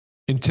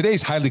In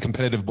today's highly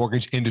competitive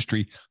mortgage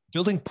industry,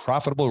 building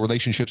profitable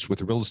relationships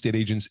with real estate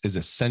agents is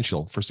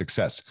essential for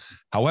success.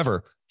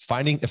 However,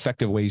 finding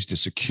effective ways to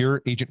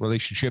secure agent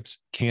relationships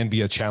can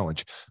be a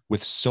challenge.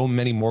 With so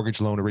many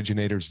mortgage loan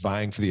originators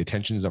vying for the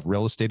attention of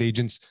real estate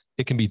agents,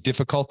 it can be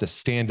difficult to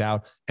stand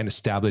out and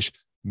establish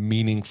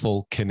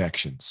meaningful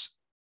connections.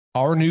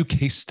 Our new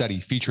case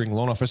study featuring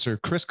loan officer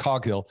Chris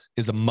Coghill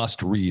is a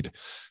must read.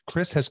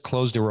 Chris has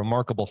closed a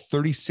remarkable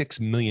 $36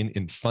 million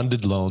in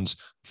funded loans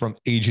from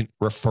agent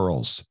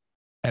referrals.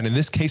 And in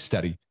this case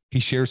study, he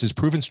shares his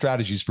proven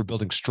strategies for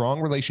building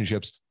strong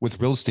relationships with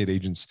real estate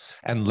agents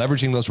and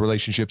leveraging those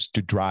relationships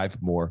to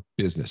drive more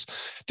business.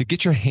 To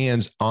get your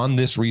hands on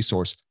this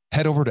resource,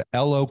 head over to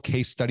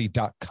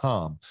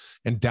locasestudy.com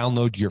and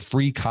download your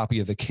free copy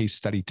of the case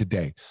study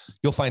today.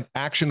 You'll find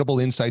actionable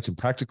insights and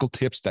practical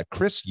tips that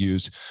Chris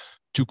used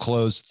to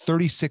close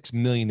 $36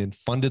 million in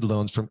funded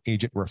loans from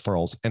agent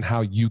referrals and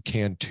how you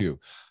can too.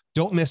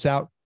 Don't miss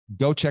out.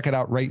 Go check it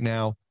out right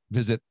now.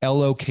 Visit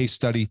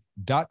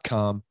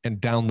locasestudy.com and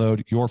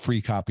download your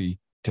free copy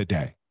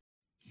today.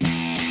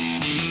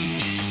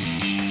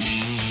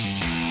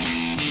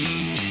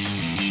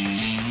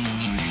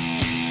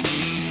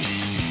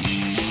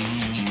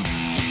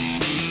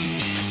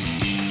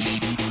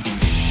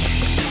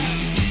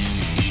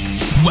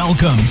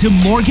 Welcome to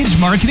Mortgage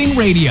Marketing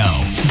Radio,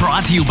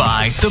 brought to you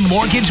by the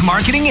Mortgage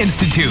Marketing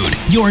Institute,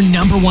 your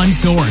number one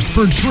source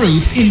for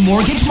truth in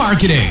mortgage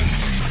marketing.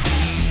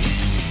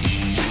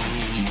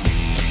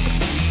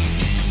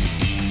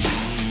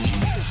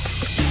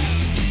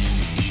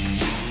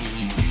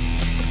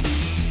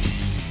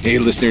 Hey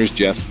listeners,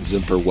 Jeff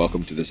Zimfer.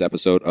 Welcome to this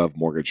episode of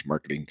Mortgage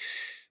Marketing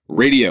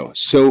Radio.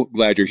 So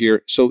glad you're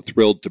here. So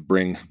thrilled to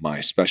bring my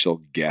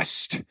special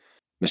guest,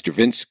 Mr.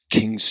 Vince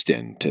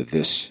Kingston, to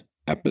this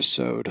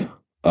episode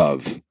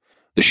of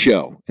the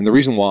show. And the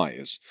reason why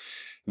is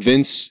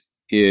Vince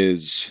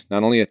is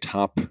not only a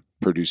top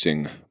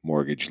producing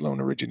mortgage loan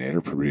originator,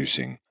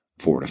 producing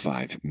 4 to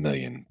 5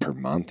 million per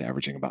month,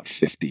 averaging about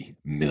 50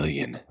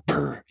 million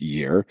per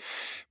year.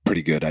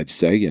 Pretty good, I'd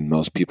say, in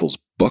most people's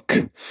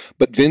book.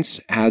 But Vince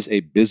has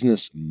a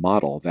business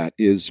model that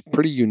is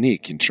pretty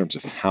unique in terms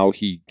of how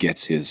he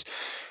gets his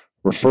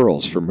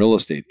referrals from real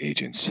estate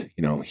agents.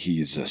 You know,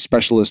 he's a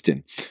specialist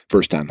in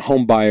first-time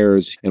home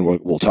buyers, and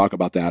we'll talk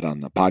about that on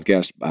the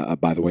podcast,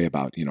 by the way,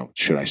 about, you know,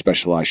 should I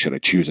specialize? Should I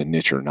choose a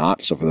niche or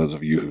not? So for those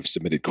of you who've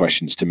submitted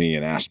questions to me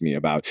and asked me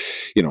about,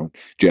 you know,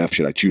 Jeff,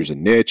 should I choose a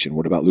niche? And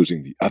what about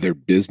losing the other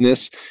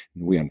business?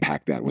 And we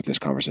unpack that with this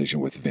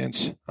conversation with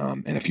Vince.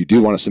 And if you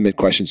do want to submit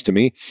questions to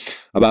me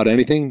about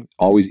anything,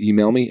 always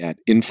email me at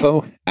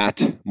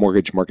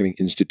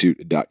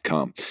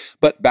info@mortgagemarketinginstitute.com.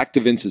 But back to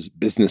Vince's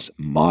business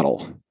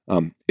model.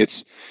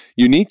 It's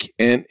unique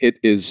and it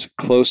is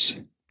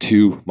close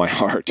to my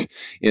heart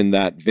in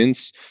that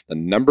Vince, the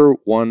number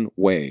one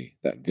way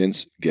that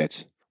Vince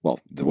gets,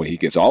 well, the way he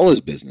gets all his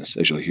business,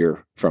 as you'll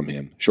hear from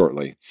him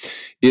shortly,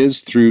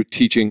 is through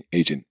teaching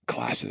agent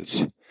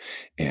classes.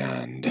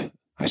 And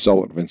I saw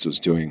what Vince was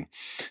doing.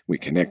 We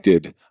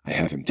connected. I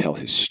have him tell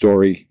his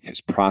story,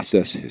 his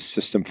process, his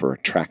system for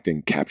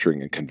attracting,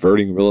 capturing, and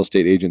converting real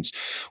estate agents,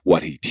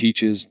 what he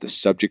teaches, the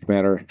subject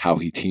matter, how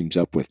he teams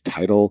up with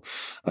title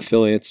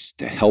affiliates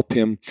to help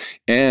him,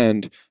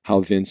 and how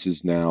Vince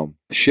is now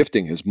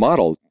shifting his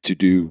model to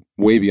do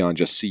way beyond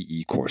just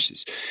CE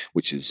courses,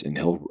 which is, and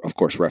he'll, of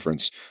course,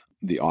 reference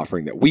the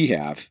offering that we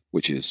have,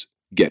 which is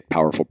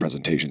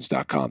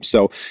getpowerfulpresentations.com.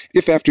 So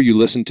if after you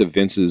listen to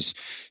Vince's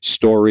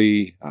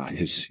story,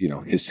 his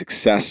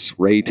success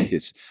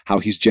rate, how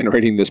he's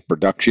generating this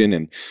production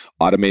and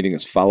automating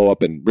his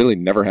follow-up and really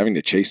never having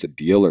to chase a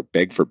deal or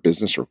beg for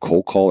business or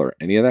cold call or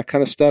any of that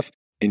kind of stuff,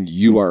 and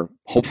you are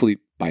hopefully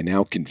by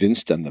now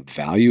convinced on the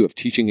value of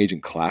teaching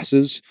agent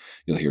classes,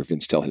 you'll hear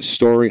Vince tell his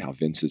story, how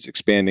Vince is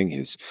expanding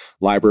his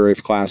library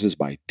of classes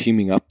by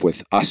teaming up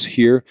with us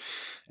here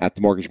at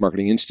the Mortgage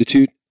Marketing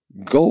Institute.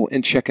 Go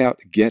and check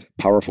out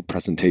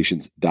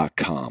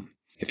getpowerfulpresentations.com.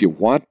 If you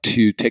want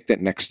to take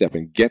that next step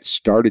and get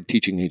started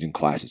teaching agent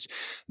classes,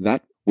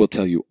 that will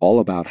tell you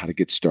all about how to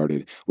get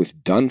started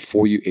with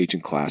done-for-you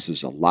agent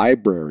classes, a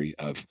library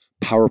of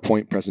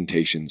PowerPoint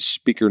presentations,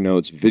 speaker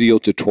notes, video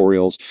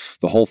tutorials,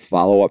 the whole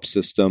follow-up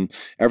system,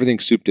 everything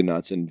soup to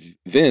nuts. And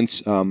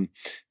Vince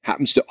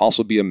happens to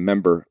also be a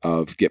member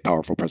of Get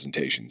Powerful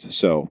Presentations.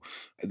 So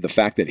the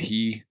fact that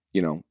he,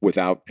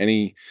 without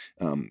any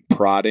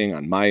prodding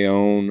on my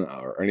own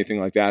or anything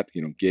like that,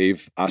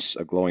 gave us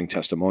a glowing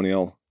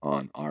testimonial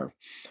on our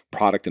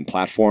product and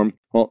platform,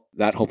 well,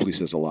 that hopefully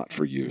says a lot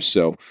for you.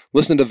 So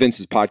listen to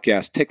Vince's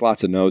podcast, take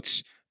lots of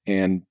notes,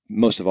 and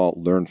most of all,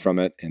 learn from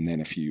it. And then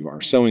if you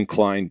are so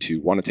inclined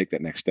to want to take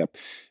that next step,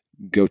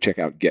 go check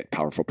out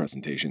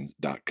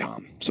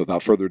getpowerfulpresentations.com. So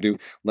without further ado,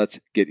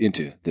 let's get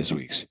into this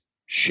week's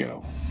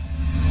show.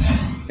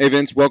 Hey,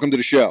 Vince, welcome to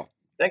the show.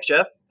 Thanks,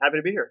 Jeff. Happy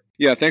to be here.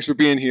 Yeah, thanks for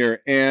being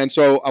here. And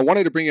so I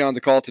wanted to bring you on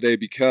the call today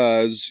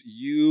because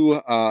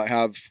you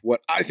have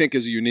what I think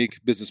is a unique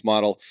business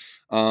model.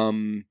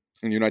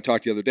 And you and I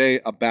talked the other day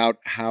about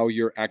how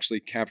you're actually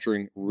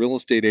capturing real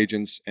estate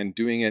agents and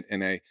doing it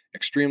in a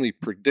extremely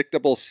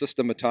predictable,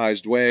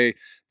 systematized way.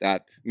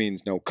 That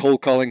means no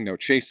cold calling, no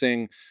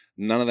chasing,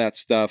 none of that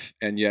stuff.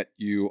 And yet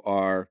you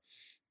are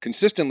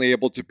consistently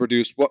able to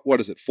produce, what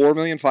is it, 4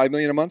 million, 5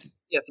 million a month?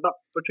 Yeah, it's about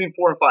between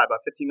 4 and 5, about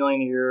 50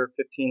 million a year,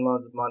 15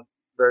 loans a month,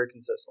 very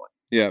consistently.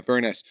 Yeah, very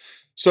nice.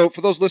 So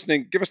for those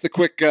listening, give us the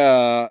quick,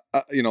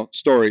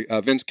 story.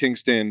 Vince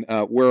Kingston,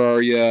 where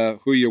are you?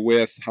 Who are you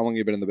with? How long have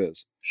you been in the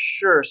biz?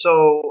 Sure.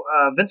 So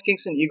Vince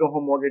Kingston, Eagle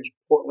Home Mortgage,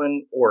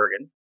 Portland,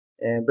 Oregon,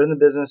 and been in the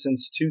business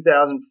since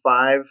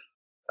 2005.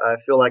 I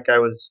feel like I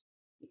was,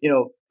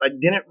 I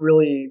didn't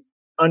really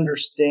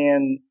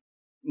understand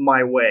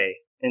my way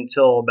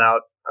until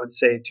about, I would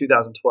say,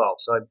 2012.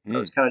 So I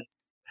was kind of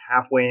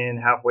halfway in,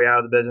 halfway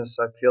out of the business.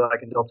 I feel like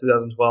until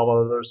 2012,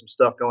 although there was some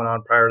stuff going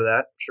on prior to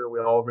that. I'm sure we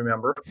all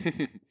remember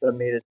that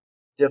made it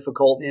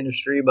difficult in the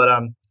industry. But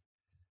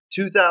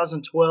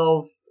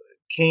 2012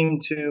 came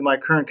to my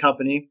current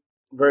company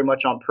very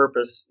much on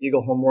purpose,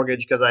 Eagle Home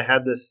Mortgage, because I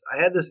had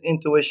this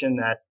intuition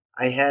that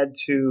I had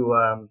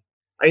to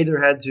I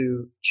either had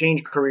to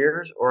change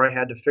careers or I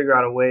had to figure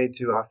out a way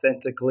to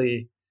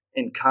authentically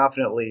and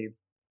confidently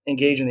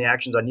engage in the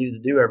actions I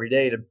needed to do every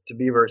day to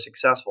be very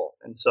successful.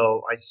 And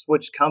so I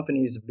switched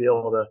companies to be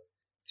able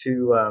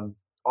to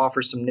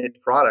offer some niche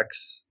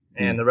products,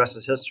 and the rest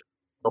is history.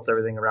 Built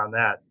everything around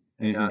that.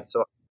 And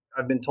so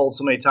I've been told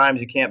so many times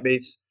you can't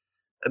base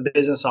a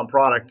business on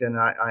product, and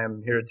I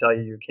am here to tell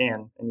you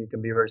can, and you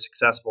can be very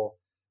successful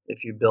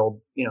if you build,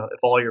 if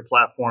all your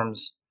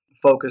platforms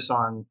focus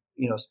on,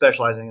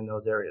 specializing in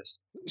those areas.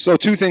 So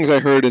 2 things I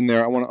heard in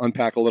there I want to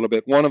unpack a little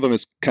bit. One of them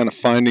is kind of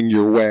finding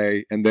your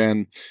way and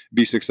then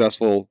be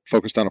successful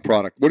focused on a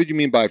product. What did you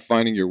mean by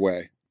finding your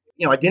way?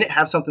 I didn't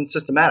have something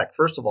systematic,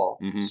 first of all.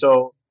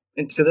 So,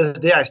 and to this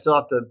day, I still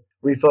have to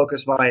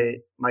refocus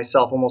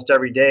myself almost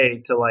every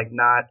day to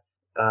not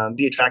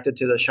be attracted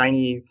to the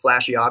shiny,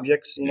 flashy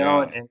objects, and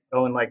go in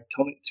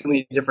too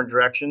many different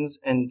directions.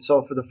 And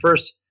so for the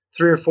first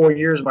 3 or 4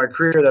 years of my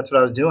career, that's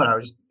what I was doing. I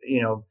was,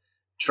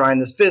 trying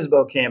this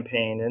FSBO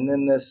campaign and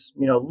then this,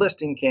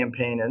 listing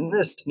campaign and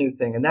this new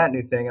thing and that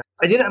new thing.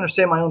 I didn't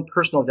understand my own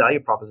personal value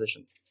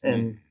proposition,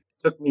 and it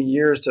took me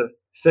years to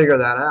figure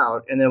that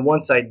out. And then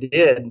once I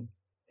did,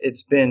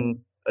 it's been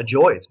a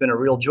joy. It's been a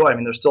real joy. I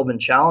mean, there's still been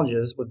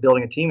challenges with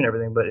building a team and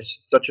everything, but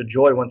it's such a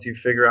joy once you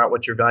figure out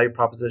what your value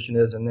proposition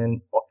is, and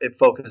then it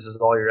focuses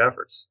all your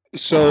efforts.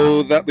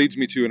 So that leads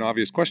me to an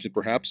obvious question,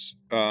 perhaps.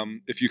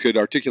 If you could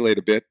articulate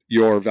a bit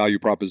your value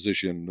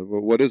proposition,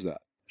 what is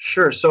that?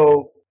 Sure.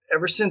 So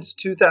ever since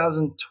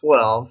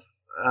 2012,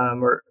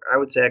 or I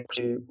would say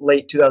actually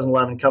late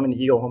 2011, coming to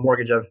Eagle Home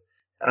Mortgage,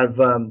 I've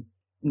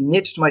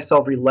niched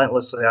myself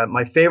relentlessly.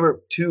 My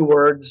favorite 2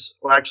 words,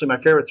 or actually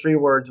my favorite 3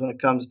 words when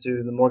it comes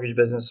to the mortgage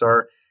business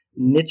are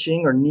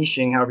niching or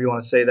niching, however you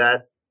want to say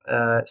that,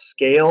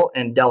 scale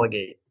and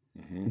delegate.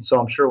 And so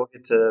I'm sure we'll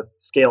get to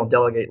scale and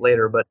delegate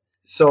later. But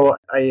so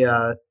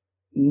I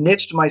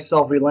niched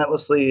myself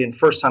relentlessly in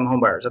first-time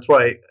homebuyers. That's where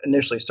I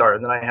initially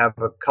started. And then I have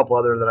a couple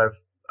other that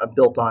I've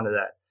built onto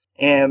that.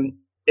 And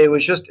it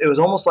was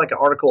almost like an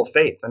article of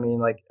faith. I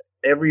mean,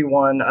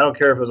 everyone, I don't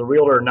care if it was a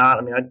realtor or not.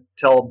 I mean, I'd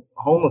tell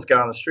a homeless guy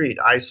on the street,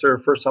 I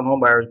serve first-time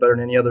homebuyers better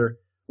than any other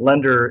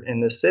lender in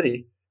this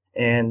city.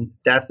 And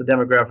that's the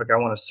demographic I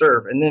want to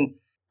serve. And then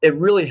it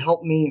really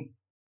helped me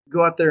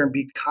go out there and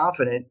be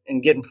confident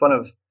and get in front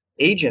of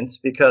agents,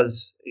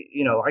 because,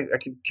 I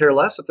could care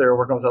less if they were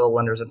working with other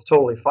lenders. It's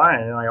totally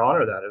fine. And I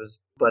honor that.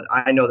 But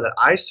I know that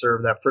I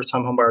serve that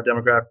first-time homebuyer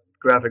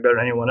demographic better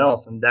than anyone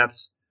else. And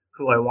that's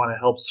who I want to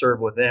help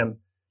serve with them.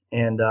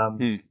 And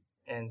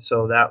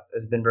so that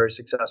has been very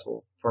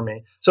successful for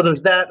me. So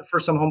there's that, the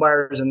first time home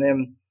buyers. And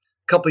then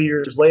a couple of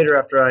years later,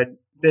 after I'd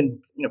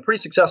been pretty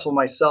successful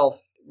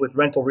myself with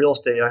rental real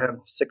estate, I have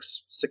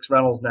six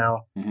rentals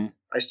now.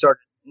 I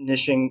started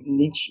niching in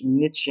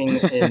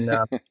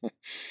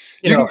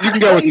you can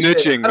go with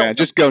niching, man.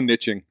 Just go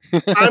niching.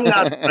 I'm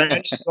not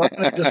French, so I'm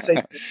going to just say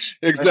niche.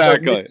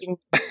 Exactly.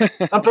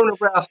 I'm from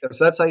Nebraska,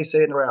 so that's how you say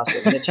it in Nebraska,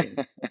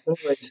 niching.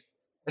 Anyways,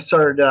 I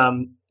started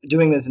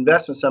doing these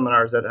investment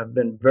seminars that have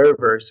been very,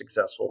 very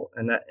successful,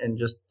 and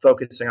just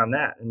focusing on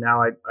that. And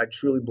now I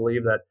truly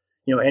believe that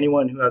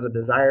anyone who has a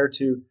desire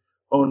to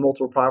own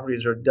multiple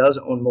properties or does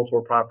own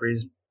multiple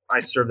properties,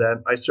 I serve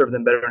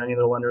them better than any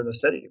other lender in the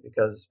city,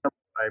 because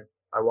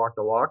I walk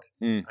the walk.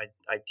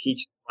 I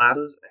teach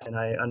classes, and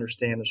I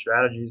understand the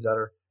strategies that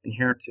are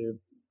inherent to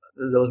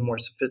those more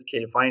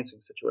sophisticated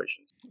financing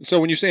situations. So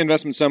when you say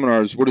investment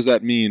seminars, what does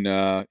that mean?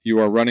 You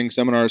are running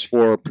seminars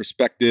for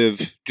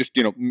prospective, just,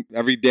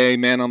 everyday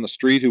man on the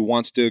street who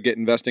wants to get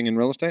investing in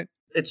real estate?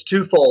 It's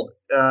twofold.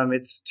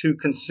 It's to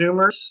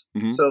consumers.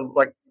 So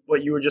like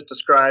what you were just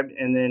described,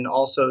 and then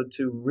also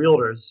to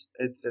realtors.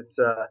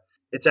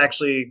 It's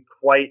actually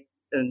quite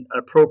an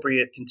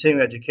appropriate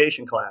continuing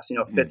education class.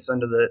 Fits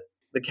under the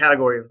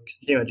category of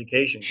continuing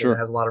education, because it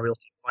has a lot of real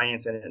estate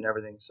finance in it and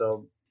everything.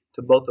 So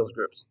to both those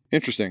groups.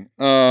 Interesting.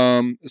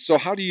 So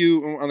how do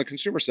you, on the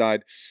consumer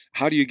side,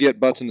 how do you get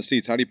butts in the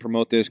seats? How do you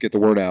promote this, get the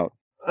word out?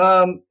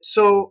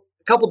 So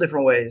a couple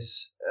different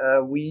ways.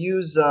 We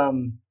use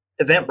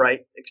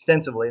Eventbrite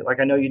extensively, like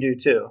I know you do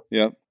too.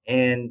 Yeah.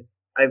 And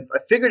I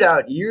figured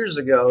out years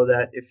ago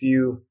that if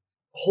you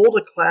hold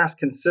a class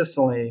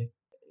consistently,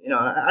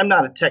 I'm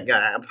not a tech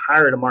guy. I've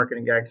hired a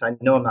marketing guy because I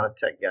know I'm not a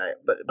tech guy.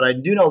 But I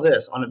do know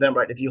this on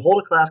Eventbrite: if you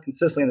hold a class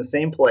consistently in the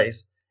same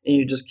place and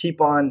you just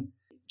keep on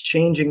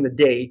changing the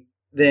date,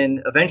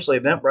 then eventually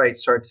Eventbrite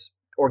starts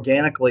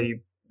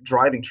organically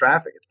driving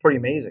traffic. It's pretty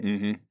amazing.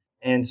 Mm-hmm.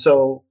 And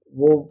so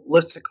we'll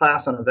list a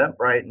class on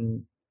Eventbrite,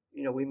 and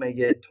we may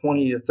get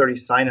 20 to 30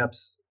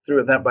 signups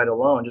through Eventbrite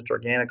alone, just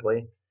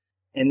organically.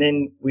 And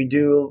then we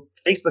do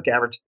Facebook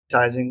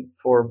advertising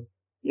for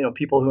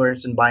people who are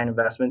interested in buying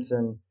investments,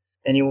 and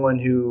anyone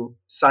who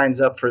signs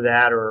up for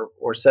that or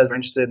says they're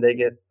interested, they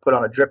get put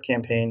on a drip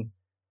campaign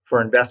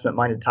for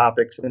investment-minded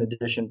topics in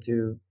addition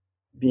to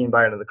being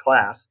invited to the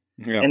class.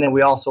 Yeah. And then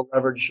we also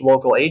leverage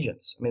local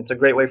agents. I mean, it's a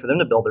great way for them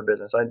to build their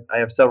business. I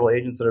have several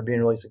agents that are being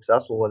really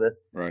successful with it.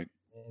 Right.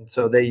 And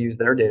so they use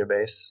their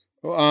database.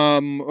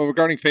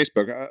 Regarding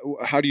Facebook,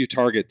 how do you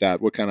target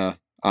that? What kind of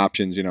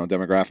options,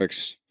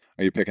 demographics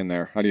are you picking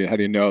there? How do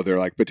you know they're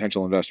like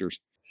potential investors?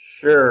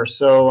 Sure.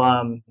 So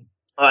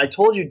I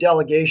told you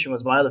delegation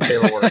was my other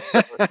favorite word. So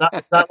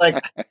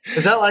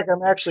it's not like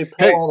I'm actually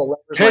pulling all the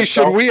levers Hey,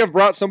 myself. should we have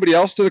brought somebody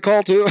else to the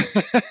call too?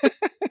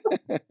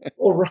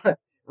 Well,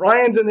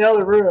 Ryan's in the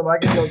other room. I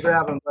can go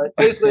grab him. But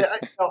basically,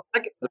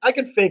 I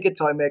can fake it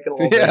till I make it a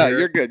little bit. Yeah, here.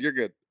 you're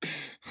good.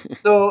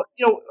 So,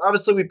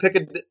 obviously we pick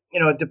it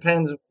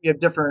depends. We have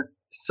different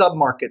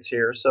sub-markets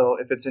here. So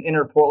if it's in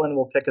inner Portland,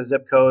 we'll pick a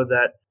zip code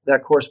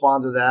that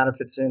corresponds with that.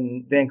 If it's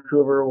in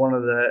Vancouver, one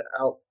of the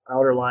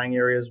outer lying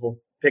areas, we'll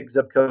pick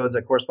zip codes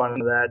that correspond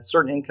to that.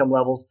 Certain income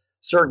levels,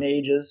 certain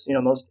ages.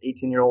 Most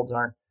 18-year-olds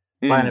aren't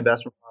buying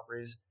investment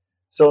properties.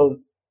 So,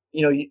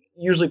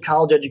 usually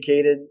college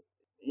educated,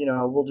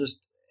 we'll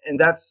just, and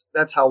that's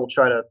how we'll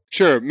try to.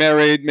 Sure.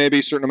 Married,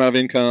 maybe certain amount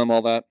of income,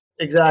 all that.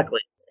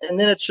 Exactly. And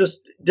then it's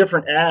just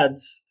different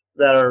ads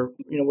that are,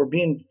 we're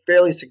being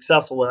fairly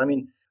successful with. I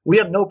mean, we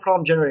have no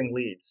problem generating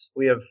leads.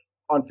 We have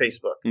on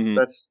Facebook. Mm-hmm.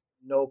 That's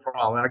no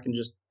problem. I can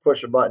just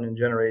push a button and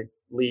generate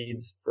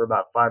leads for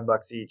about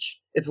 $5 each.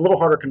 It's a little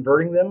harder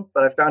converting them,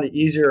 but I found it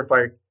easier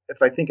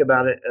if I think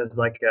about it as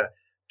like a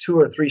 2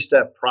 or 3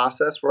 step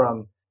process where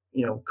I'm,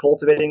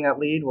 cultivating that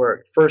lead,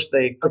 where first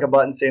they click a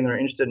button saying they're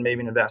interested in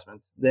maybe in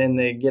investments. Then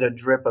they get a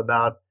drip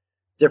about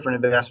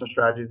different investment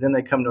strategies. Then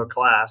they come to a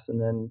class, and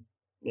then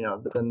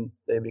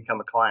they become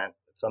a client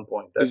at some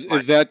point.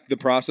 Is that the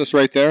process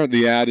right there?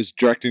 The ad is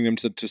directing them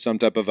to some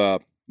type of a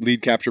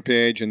lead capture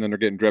page, and then they're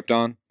getting dripped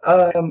on?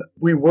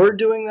 We were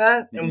doing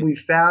that, Mm-hmm. and we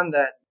found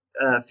that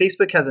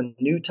Facebook has a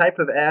new type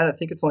of ad. I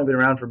think it's only been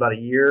around for about a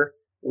year,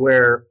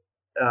 where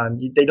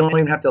they don't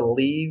even have to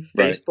leave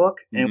Facebook,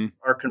 right. And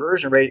our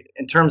conversion rate,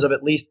 in terms of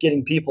at least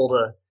getting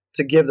people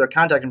to give their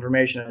contact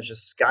information, has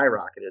just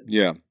skyrocketed.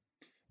 Yeah.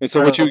 And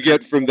so what you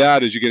get from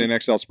that is you get an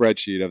Excel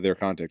spreadsheet of their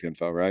contact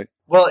info, right?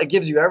 Well, it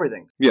gives you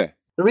everything. Yeah.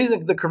 The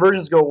reason the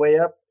conversions go way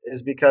up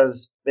is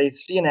because they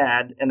see an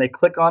ad and they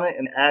click on it,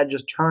 and the ad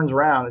just turns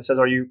around and says,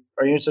 "Are you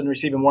interested in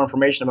receiving more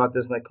information about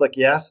this?" And they click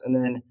yes, and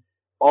then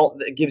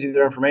it gives you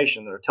their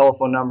information, their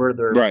telephone number,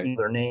 their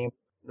name,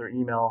 their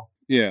email.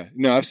 Yeah,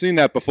 no, I've seen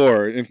that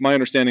before. If my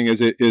understanding is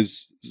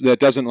that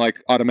doesn't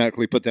like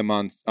automatically put them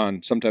on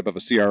some type of a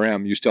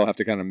CRM. You still have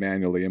to kind of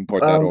manually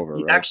import that over.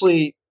 Right?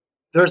 Actually,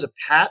 there's a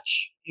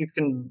patch you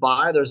can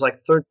buy. There's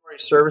like third-party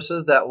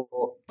services that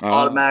will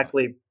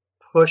automatically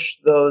push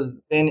those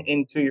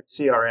into your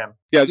CRM.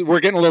 Yeah,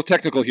 we're getting a little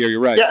technical here. You're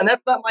right. Yeah, and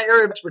that's not my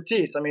area of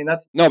expertise. I mean,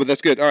 but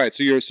that's good. All right,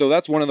 so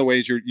that's one of the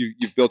ways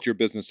you've built your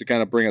business to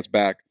kind of bring us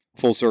back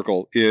full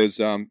circle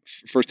is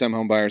first-time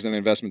home buyers and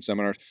investment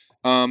seminars.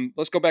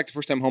 Let's go back to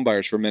first-time home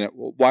buyers for a minute.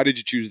 Why did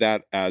you choose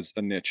that as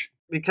a niche?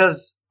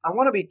 Because I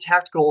want to be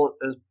tactical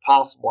as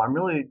possible. I'm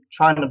really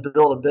trying to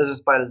build a business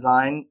by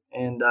design,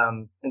 and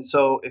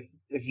so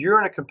if you're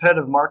in a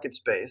competitive market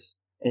space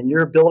and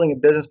you're building a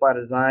business by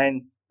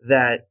design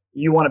that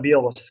you want to be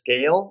able to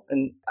scale,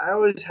 and I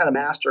always had a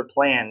master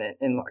plan,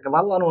 and like a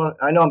lot of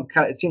I know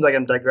it seems like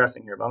I'm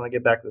digressing here, but I'm gonna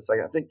get back to this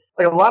second. I think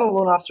like a lot of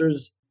loan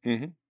officers,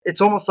 mm-hmm. It's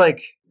almost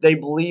like they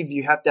believe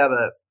you have to have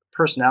a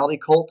personality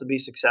cult to be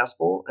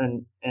successful,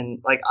 and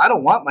like I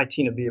don't want my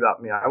team to be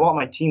about me. I want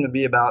my team to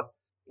be about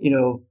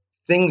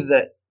things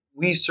that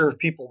we serve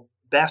people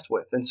best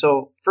with. And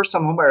so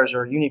first-time homebuyers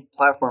are a unique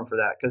platform for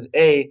that, because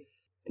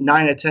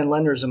 9 to 10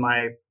 lenders in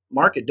my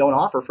market don't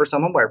offer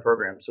first-time homebuyer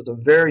programs. So it's a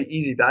very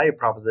easy value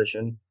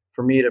proposition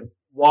for me to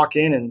walk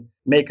in and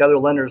make other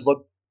lenders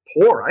look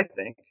poor, I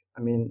think.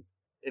 I mean,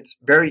 it's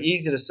very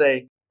easy to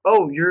say,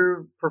 "Oh,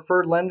 your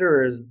preferred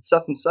lender is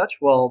such and such."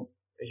 Well,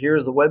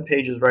 here's the web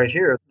pages right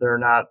here. They're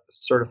not a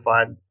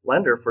certified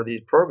lender for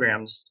these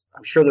programs.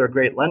 I'm sure they're a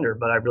great lender,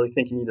 but I really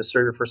think you need to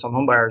serve your first-time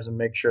homebuyers and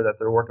make sure that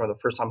they're working with a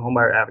first-time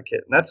homebuyer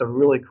advocate. And that's a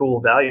really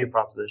cool value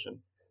proposition.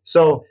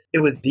 So it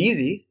was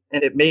easy,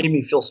 and it made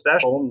me feel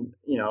special. And,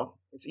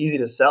 it's easy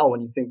to sell when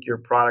you think your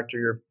product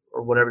or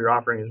whatever you're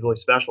offering is really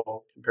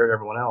special compared to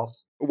everyone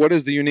else. What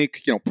is the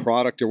unique,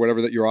 product or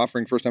whatever that you're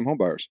offering first-time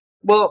homebuyers?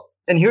 Well,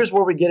 and here's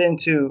where we get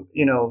into,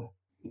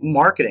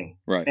 marketing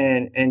Right.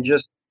 and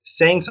just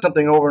saying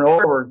something over and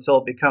over until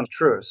it becomes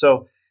true.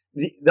 So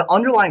the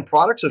underlying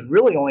products is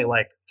really only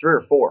like 3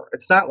 or 4.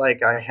 It's not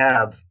like I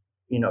have,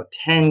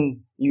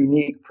 10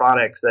 unique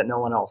products that no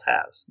one else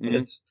has.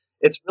 Mhm.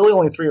 It's really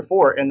only 3 or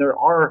 4, and there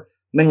are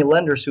many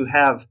lenders who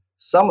have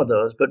some of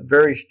those, but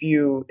very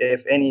few,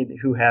 if any,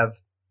 who have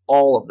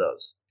all of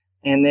those.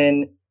 And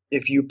then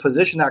if you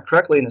position that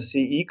correctly in a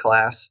CE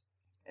class,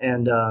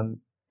 and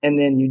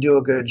then you do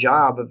a good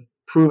job of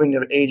proving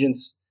to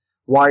agents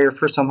why you're a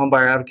first-time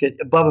homebuyer advocate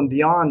above and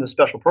beyond the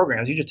special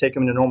programs. You just take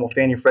them into normal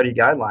Fannie Freddie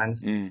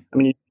guidelines. Mm. I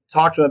mean, you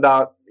talk to them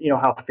about,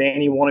 how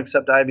Fannie won't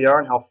accept IBR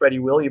and how Freddie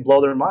will. You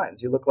blow their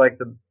minds. You look like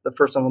the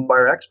first-time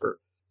homebuyer expert.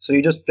 So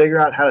you just figure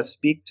out how to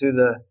speak to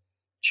the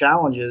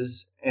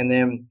challenges. And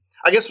then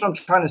I guess what I'm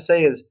trying to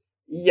say is,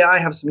 yeah, I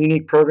have some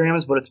unique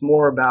programs, but it's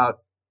more about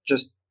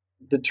just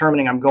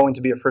determining I'm going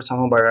to be a first-time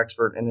homebuyer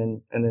expert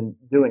and then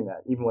doing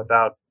that, even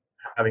without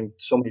having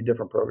so many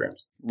different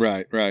programs.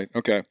 Right.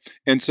 Okay.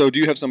 And so do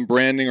you have some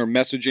branding or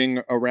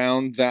messaging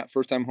around that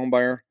first-time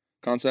homebuyer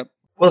concept?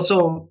 Well,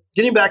 so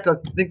getting back to,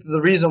 I think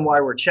the reason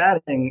why we're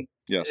chatting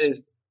Yes.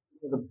 is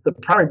the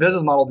primary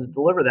business model to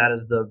deliver that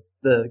is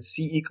the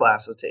CE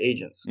classes to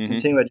agents, Mhm.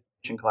 continuing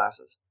education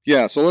classes.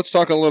 Yeah. So let's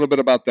talk a little bit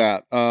about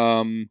that.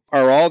 Are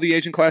all the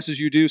agent classes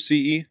you do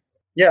CE?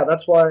 Yeah,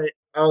 that's why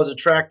I was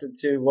attracted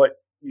to what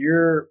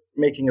you're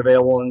making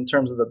available in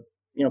terms of the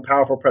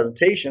powerful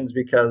presentations,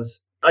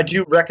 because I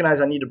do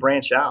recognize I need to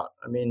branch out.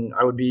 I mean,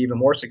 I would be even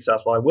more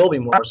successful. I will be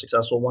more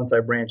successful once I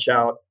branch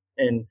out,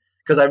 and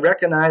because I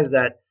recognize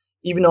that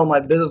even though my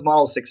business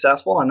model is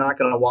successful, I'm not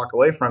going to walk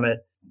away from it.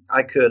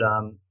 I could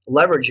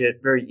leverage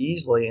it very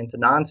easily into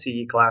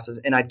non-CE classes,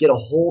 and I'd get a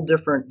whole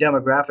different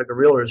demographic of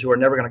realtors who are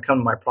never going to come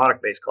to my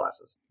product-based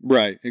classes.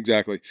 Right,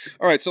 exactly.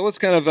 All right, so let's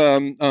kind of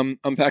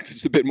unpack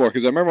this a bit more,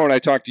 because I remember when I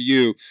talked to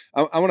you,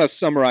 I want to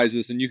summarize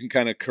this, and you can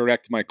kind of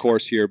correct my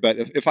course here. But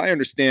if I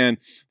understand,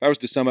 if I was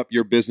to sum up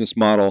your business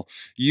model,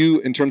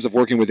 you, in terms of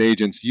working with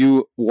agents,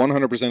 you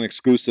 100%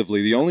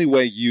 exclusively, the only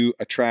way you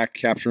attract,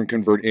 capture, and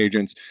convert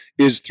agents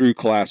is through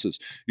classes.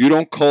 You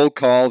don't cold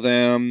call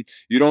them,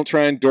 you don't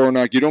try and door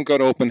knock, you don't go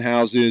to open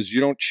houses,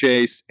 you don't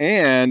chase,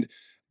 and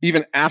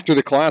even after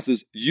the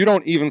classes, you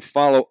don't even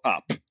follow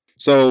up.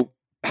 So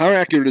how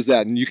accurate is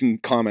that? And you can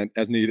comment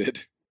as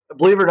needed.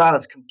 Believe it or not,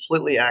 it's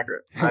completely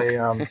accurate.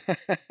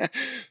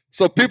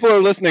 So people are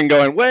listening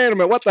going, wait a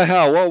minute, what the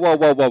hell?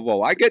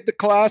 Whoa. I get the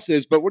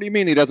classes, but what do you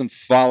mean he doesn't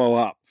follow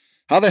up?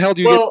 How the hell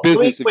do you get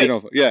business if you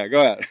don't? Yeah,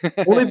 go ahead.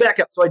 Let me back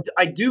up. So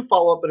I do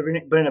follow up,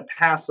 but in a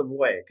passive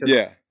way.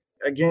 Yeah.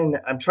 Again,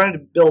 I'm trying to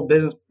build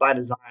business by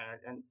design,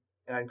 and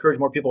I encourage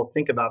more people to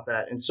think about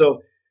that. And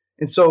so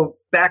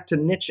back to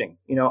niching,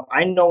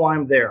 I know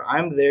I'm there.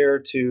 I'm there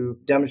to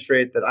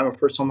demonstrate that I'm a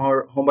first-time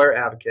homebuyer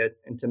advocate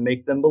and to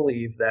make them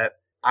believe that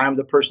I'm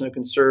the person who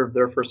can serve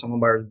their first-time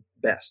homebuyer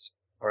best.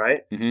 All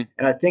right. Mm-hmm.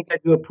 And I think I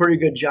do a pretty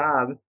good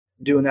job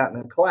doing that in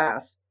the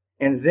class.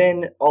 And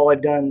then all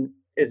I've done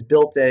is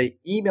built a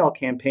email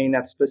campaign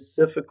that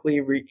specifically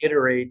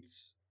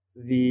reiterates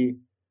the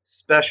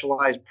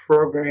specialized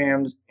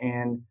programs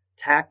and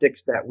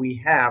tactics that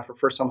we have for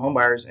first-time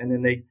homebuyers, and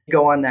then they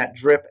go on that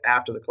drip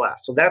after the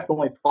class. So that's the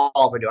only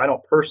follow-up I do. I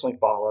don't personally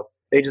follow up.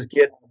 They just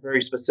get a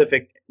very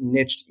specific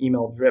niched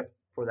email drip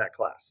for that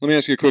class. Let me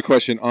ask you a quick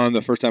question on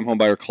the first-time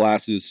homebuyer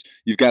classes.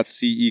 You've got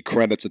CE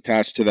credits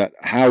attached to that.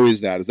 How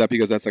is that? Is that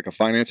because that's like a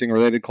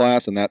financing-related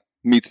class and that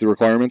meets the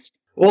requirements?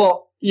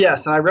 Well,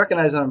 yes, and I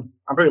recognize that I'm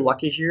very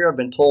lucky here. I've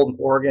been told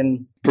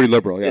Oregon pretty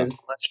liberal, yeah, is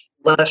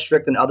less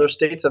strict than other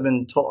states. I've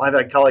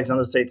had colleagues in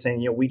other states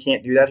saying, we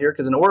can't do that here,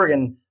 because in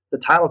Oregon, the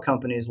title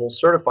companies will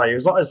certify you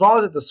as long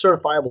as it's a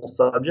certifiable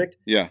subject.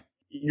 Yeah,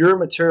 your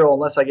material,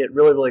 unless I get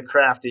really, really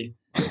crafty,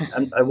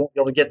 I won't be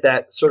able to get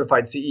that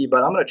certified CE.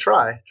 But I'm going to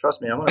try.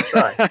 Trust me, I'm going to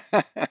try.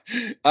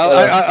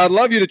 I'd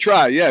love you to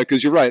try. Yeah,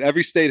 because you're right.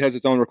 Every state has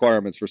its own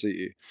requirements for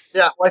CE.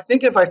 Yeah, well, I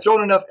think if I throw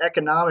in enough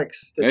economic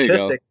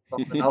statistics,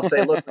 I'll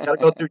say, look, we got to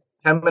go through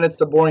 10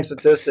 minutes of boring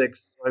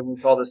statistics. Like we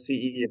call this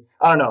CE.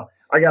 I don't know.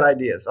 I got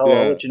ideas. I'll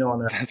let you know on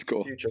that. That's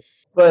cool. In the future.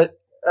 But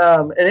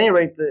at any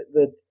rate,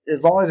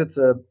 as long as it's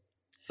a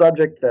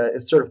subject that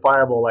is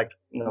certifiable, like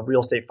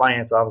real estate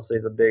finance obviously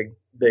is a big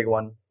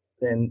one,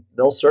 then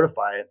they'll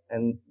certify it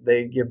and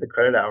they give the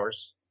credit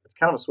hours. It's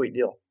kind of a sweet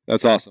deal.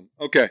 That's awesome.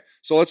 Okay,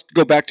 so let's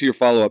go back to your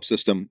follow-up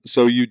system.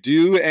 So you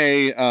do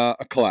a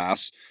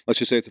class. Let's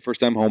just say it's a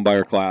first-time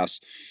homebuyer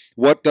class.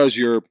 What does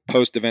your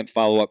post-event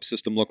follow-up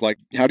system look like?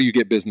 How do you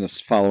get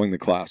business following the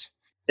class?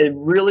 It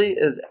really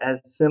is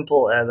as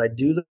simple as I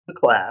do the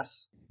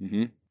class.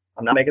 Mm-hmm.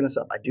 I'm not making this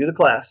up. I do the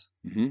class,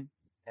 mm-hmm.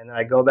 and then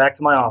I go back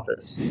to my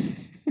office, and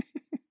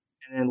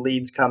then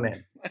leads come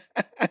in.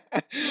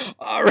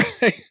 All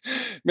right,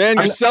 man,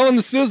 you're selling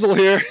the sizzle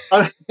here.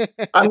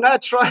 I'm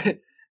not trying.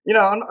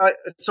 I'm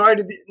sorry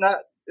to be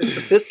not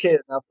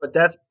sophisticated enough, but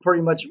that's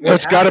pretty much.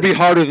 It's got to be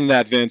harder than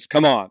that, Vince.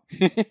 Come on.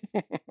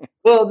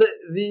 Well,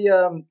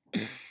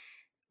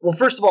 well,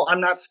 first of all,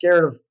 I'm not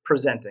scared of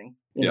presenting.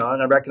 And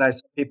I recognize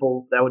some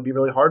people that would be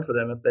really hard for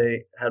them if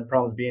they had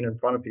problems being in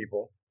front of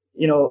people.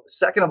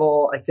 Second of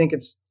all, I think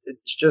it's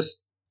just,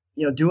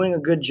 doing a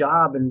good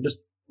job and just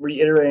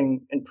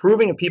reiterating and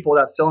proving to people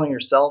without selling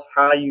yourself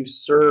how you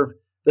serve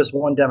this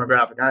one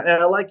demographic. And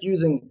I like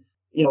using,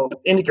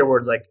 indicator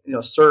words like,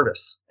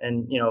 service.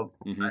 And,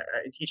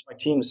 I teach my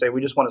team to say,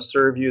 we just want to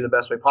serve you the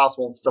best way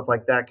possible and stuff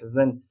like that. Cause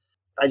then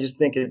I just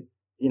think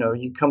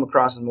you come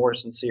across as more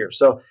sincere.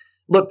 So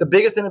look, the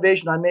biggest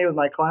innovation I made with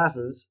my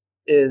classes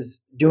is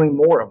doing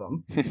more of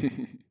them.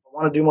 I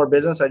want to do more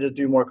business. I just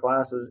do more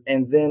classes,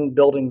 and then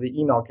building the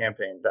email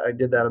campaign. I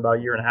did that about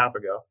a year and a half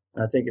ago.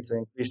 And I think it's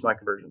increased my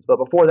conversions. But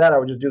before that, I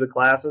would just do the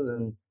classes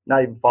and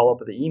not even follow up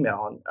with the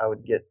email, and I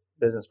would get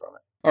business from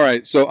it. All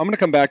right. So I'm going to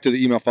come back to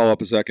the email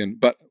follow-up a second,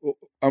 but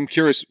I'm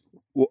curious,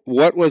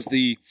 what was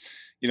the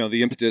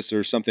impetus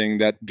or something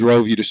that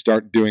drove you to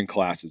start doing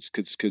classes?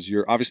 Because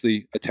you're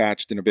obviously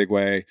attached in a big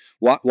way.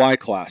 Why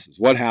classes?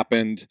 What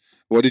happened?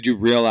 What did you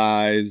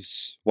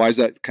realize? Why is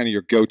that kind of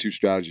your go-to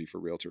strategy for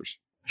realtors?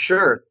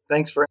 Sure.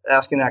 Thanks for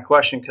asking that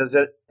question, because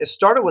it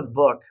started with a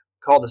book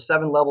called The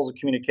 7 Levels of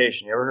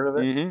Communication. You ever heard of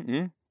it?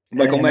 Mm-hmm.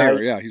 Michael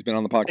Mayer, he's been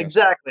on the podcast.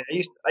 Exactly.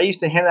 I used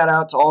to hand that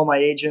out to all my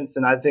agents,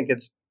 and I think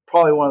it's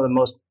probably one of the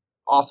most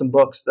awesome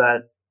books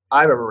that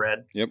I've ever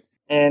read. Yep.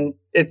 And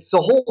it's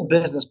a whole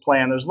business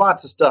plan. There's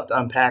lots of stuff to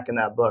unpack in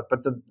that book.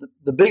 But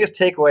the biggest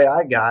takeaway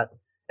I got,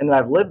 and that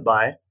I've lived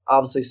by,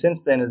 obviously,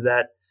 since then, is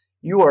that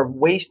you are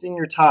wasting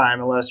your time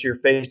unless you're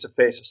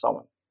face-to-face with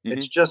someone. Mm-hmm.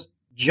 It's just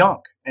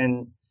junk.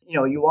 And,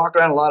 you walk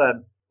around a lot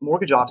of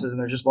mortgage offices, and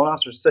there's just loan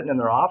officers sitting in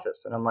their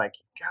office. And I'm like,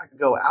 you got to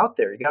go out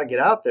there. You got to get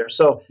out there.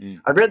 So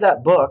I read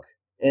that book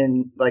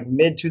in like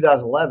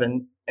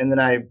mid-2011, and then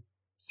I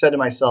said to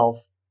myself,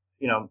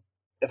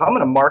 if I'm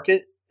going to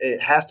market, it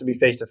has to be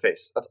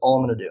face-to-face. That's all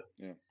I'm going to do.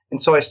 Yeah.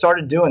 And so I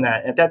started doing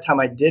that. At that time,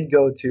 I did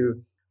go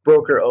to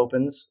broker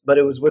opens, but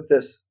it was with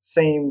this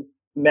same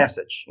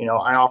message.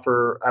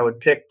 I would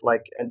pick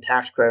like a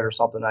tax credit or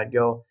something. I'd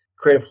go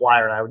create a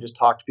flyer, and I would just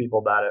talk to people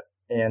about it.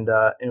 And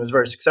it was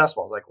very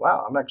successful. I was like,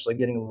 wow, I'm actually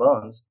getting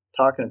loans,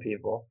 talking to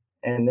people.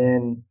 And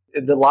then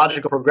the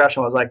logical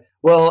progression was like,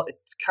 well,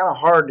 it's kind of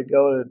hard to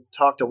go to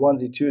talk to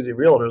onesie, twosie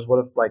realtors.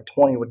 What if like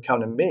 20 would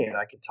come to me and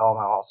I could tell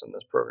them how awesome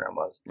this program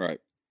was? Right.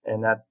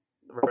 And that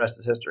the rest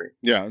is history.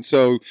 Yeah. And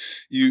so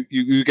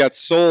you got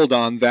sold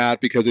on that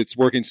because it's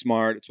working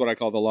smart. It's what I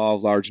call the law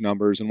of large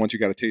numbers. And once you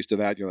got a taste of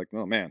that, you're like,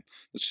 oh man,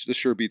 this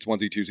sure beats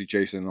onesie, twosie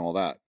chasing and all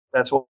that.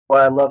 That's why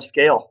I love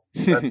scale.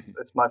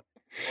 It's one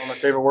of my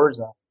favorite words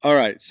now. All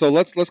right. So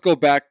let's go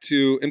back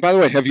to, and by the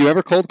way, have you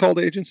ever cold called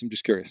agents? I'm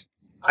just curious.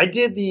 I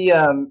did the,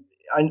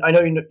 I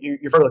know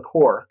you've heard of the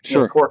CORE,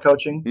 sure. CORE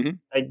coaching. Mm-hmm.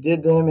 I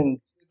did them in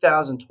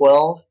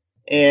 2012.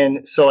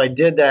 And so I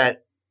did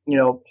that,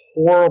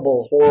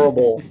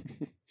 horrible,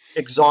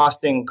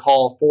 exhausting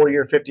call 40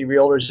 or 50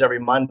 realtors every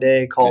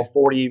Monday, call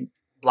 40,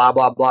 blah,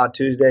 blah, blah,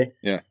 Tuesday.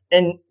 Yeah.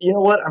 And you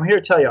know what? I'm here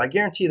to tell you, I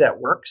guarantee that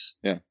works.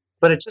 Yeah.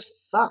 But it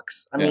just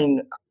sucks. I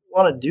mean, I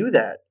want to do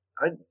that.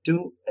 I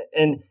do.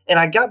 And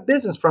I got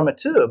business from it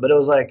too, but it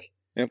was like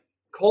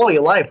quality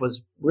of life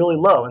was really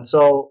low. And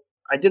so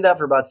I did that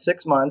for about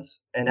 6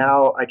 months. And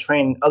now I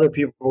train other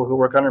people who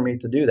work under me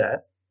to do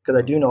that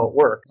because I do know it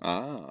works.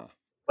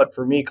 But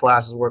for me,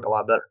 classes work a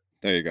lot better.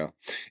 There you go.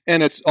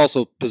 And it's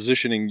also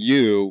positioning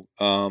you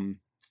in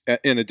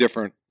a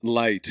different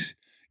light,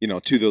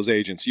 to those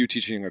agents. You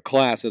teaching a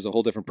class has a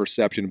whole different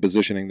perception and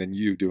positioning than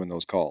you doing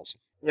those calls.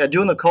 Yeah,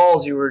 doing the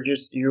calls, you were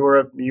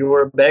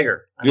a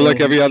beggar. You're like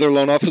every other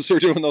loan officer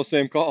doing those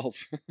same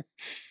calls.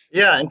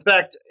 Yeah, in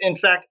fact,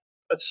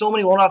 so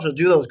many loan officers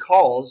do those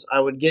calls. I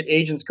would get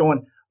agents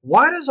going,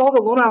 "Why does all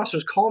the loan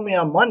officers call me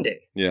on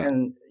Monday?" Yeah,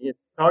 and you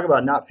talk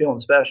about not feeling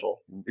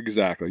special.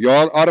 Exactly. You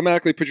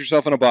automatically put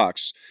yourself in a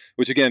box,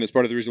 which again is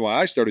part of the reason why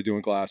I started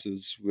doing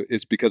classes.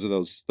 Is because of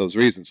those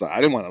reasons. I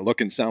didn't want to look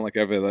and sound like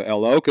every other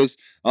LO because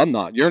I'm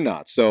not. You're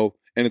not. So.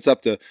 And it's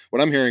up to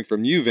what I'm hearing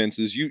from you, Vince,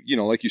 is you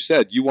like you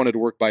said, you wanted to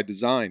work by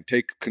design,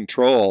 take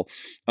control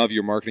of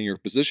your marketing, your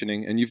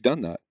positioning, and you've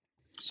done that.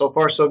 So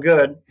far, so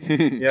good.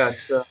 Yeah.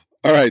 It's,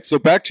 All right. So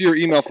back to your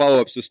email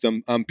follow-up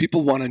system.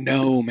 People want to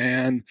know,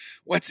 man,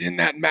 what's in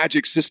that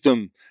magic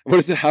system? What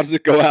is it? How does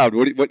it go out?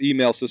 What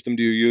email system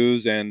do you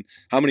use? And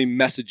how many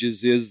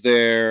messages is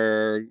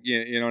there?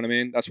 You know what I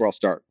mean? That's where I'll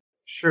start.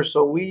 Sure.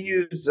 So we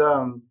use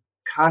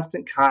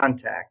Constant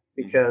Contact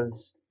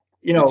because,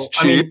 it's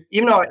cheap. I mean,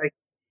 even though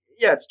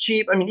it's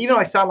cheap. I mean, even though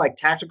I sound like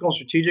tactical and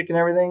strategic and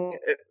everything,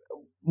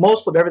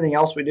 most of everything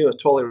else we do is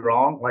totally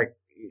wrong. Like,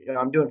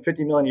 I'm doing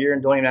 $50 million a year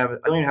and I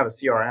don't even have a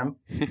CRM,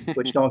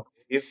 which no one can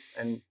believe.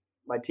 And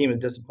my team is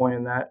disappointed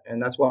in that.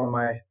 And that's one of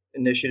my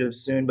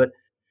initiatives soon. But,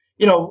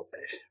 I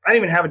didn't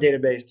even have a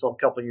database till a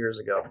couple of years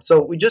ago.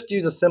 So we just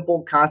use a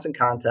simple Constant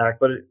Contact,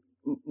 but it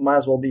might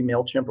as well be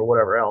MailChimp or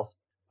whatever else.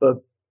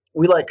 But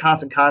we like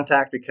Constant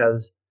Contact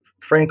because,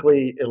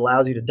 frankly, it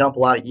allows you to dump a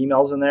lot of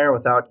emails in there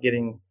without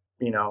getting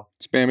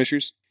spam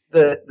issues,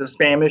 the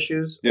spam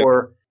issues, yep.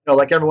 Or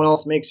like everyone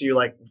else makes you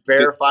like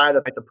verify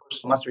that the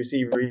person must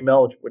receive your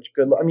email, which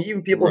good. I mean,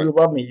 even people who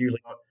love me usually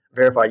don't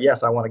verify.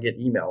 Yes, I want to get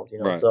emails.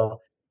 Right.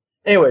 So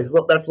anyways,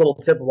 that's a little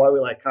tip of why we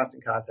like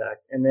Constant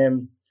Contact. And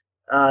then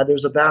I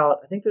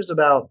think there's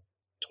about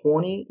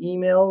 20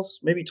 emails,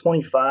 maybe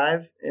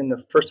 25 in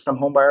the first time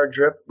homebuyer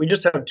drip. We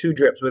just have two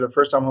drips with the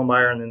first time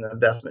homebuyer and then the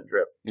investment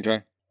drip.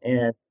 Okay.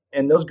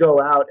 And those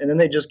go out and then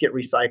they just get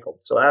recycled.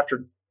 So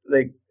after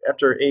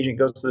agent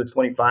goes through the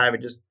 25,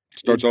 it just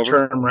starts over,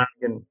 turn them around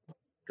and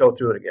go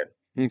through it again.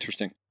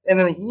 Interesting. And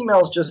then the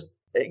emails just,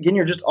 again,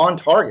 you're just on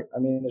target. I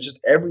mean, it's just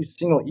every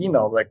single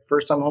email is like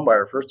first time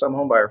homebuyer, first time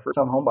homebuyer, first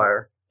time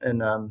homebuyer.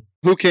 And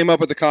who came up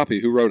with the copy?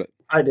 Who wrote it?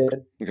 I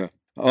did. Okay.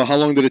 How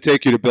long did it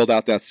take you to build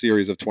out that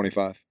series of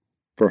 25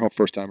 for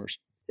first timers?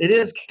 It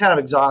is kind of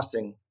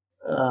exhausting.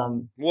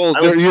 Well,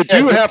 you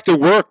do have to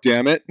work,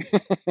 damn it.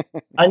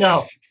 I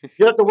know.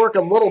 You have to work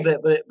a little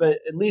bit, but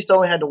at least I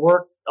only had to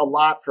work a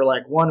lot for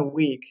like 1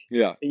 week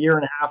a year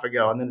and a half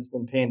ago, and then it's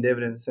been paying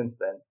dividends since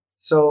then.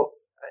 So,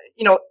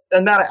 the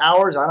amount of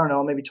hours, I don't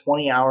know, maybe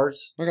 20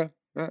 hours. Okay.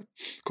 All right.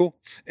 Cool.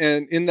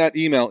 And in that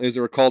email, is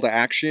there a call to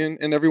action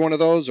in every one of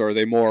those, or are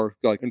they more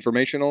like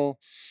informational,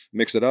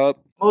 mix it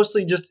up?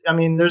 Mostly just,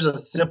 there's a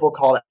simple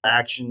call to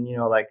action,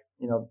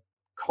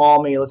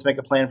 call me, let's make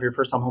a plan for your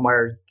first time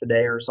homebuyer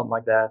today or something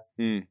like that.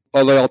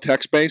 Are they all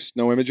text-based,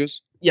 no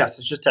images? Yes,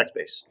 it's just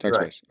text-based.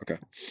 Text-based. Right.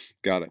 Okay.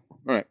 Got it.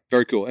 All right.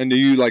 Very cool. And do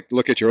you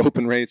look at your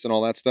open rates and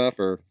all that stuff,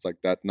 or it's like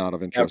that not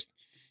of interest?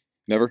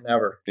 Never?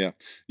 Never. Yeah.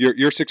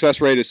 Your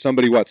success rate is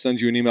somebody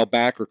sends you an email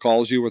back or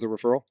calls you with a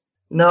referral?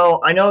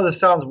 No, I know this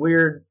sounds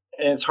weird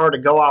and it's hard to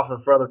go off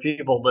of for other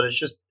people, but it's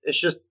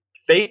just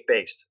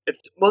faith-based.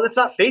 It's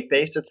not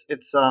faith-based.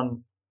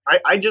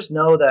 I just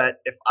know that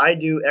if I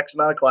do X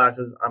amount of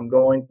classes, I'm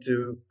going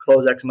to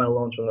close X amount of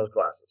loans from those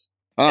classes.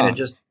 And it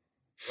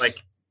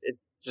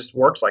just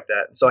works like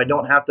that. So I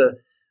don't have to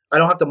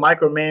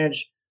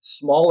micromanage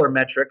smaller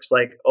metrics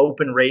like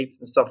open rates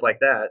and stuff like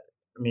that.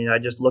 I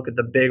just look at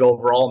the big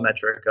overall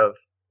metric of,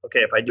 okay,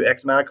 if I do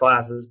X amount of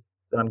classes,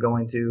 then I'm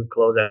going to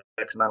close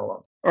X amount of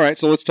loans. All right,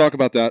 so let's talk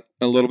about that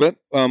a little bit.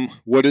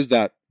 What is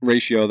that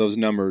ratio, those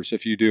numbers?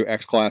 If you do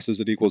X classes,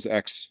 it equals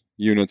X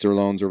units or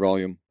loans or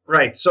volume.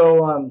 Right.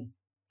 So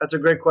that's a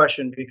great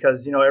question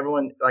because,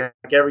 everyone, like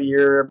every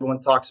year,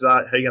 everyone talks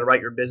about how you're going to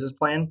write your business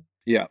plan.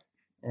 Yeah.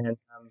 And,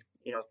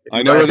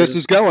 I know where this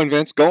is going,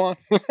 Vince. Go on.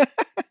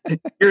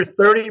 You're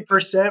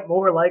 30%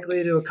 more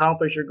likely to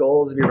accomplish your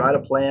goals if you write a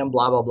plan,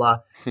 blah, blah, blah.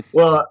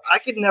 Well, I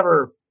could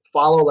never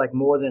follow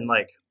more than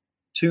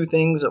two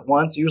things at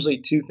once. Usually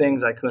two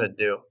things I couldn't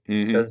do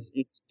because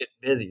you just get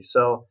busy.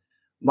 So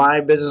my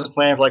business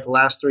plan for the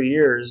last 3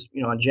 years,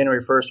 on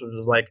January 1st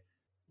was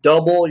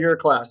double your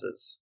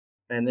classes.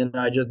 And then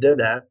I just did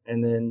that.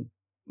 And then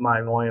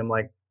my volume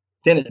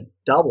didn't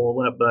double,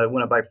 went up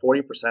by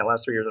 40%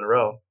 last 3 years in a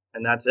row.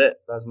 And that's it.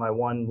 That's my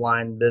one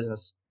line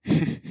business.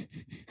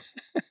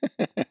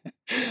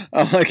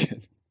 I like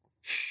it.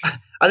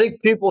 I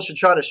think people should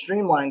try to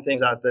streamline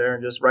things out there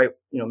and just write,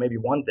 maybe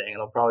one thing and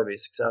they'll probably be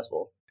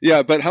successful.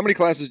 Yeah, but how many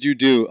classes do you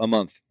do a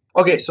month?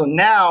 Okay, so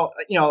now,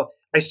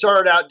 I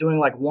started out doing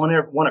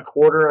one a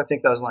quarter. I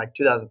think that was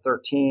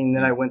 2013.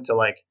 Then I went to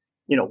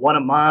one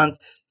a month,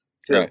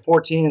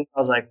 2014. Right. I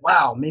was like,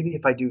 wow, maybe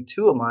if I do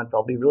 2 a month,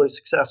 I'll be really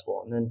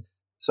successful. And then,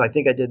 so I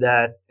think I did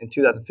that in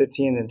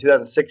 2015. In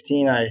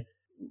 2016,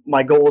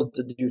 my goal was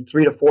to do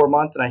 3 to 4 a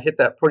month, and I hit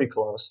that pretty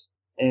close.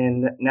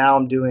 And now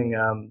I'm doing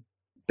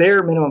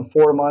bare minimum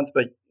 4 a month,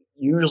 but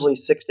usually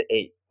 6 to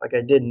 8.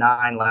 I did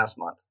 9 last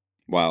month.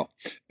 Wow.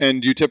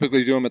 And do you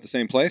typically do them at the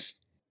same place?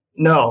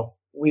 No,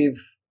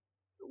 we've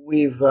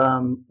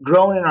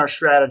grown in our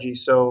strategy.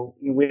 So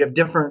we have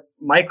different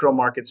micro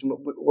markets.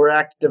 We're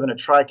active in a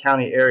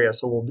tri-county area.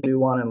 So we'll do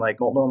one in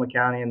Multnomah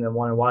County and then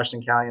one in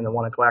Washington County and then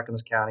one in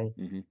Clackamas County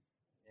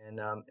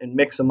and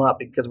mix them up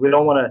because we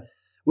don't want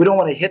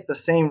to hit the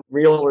same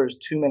realtors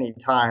too many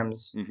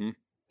times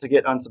to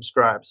get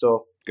unsubscribed.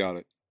 So got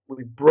it.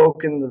 We've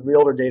broken the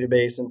realtor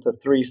database into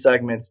 3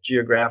 segments,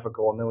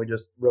 geographical, and then we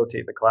just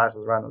rotate the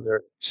classes around those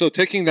areas. So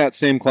taking that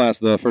same class,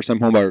 the first-time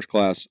homebuyers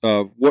class,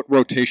 what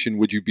rotation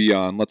would you be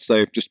on? Let's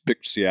say, just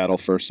pick Seattle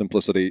for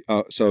simplicity.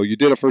 So you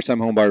did a first-time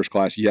homebuyers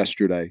class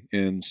yesterday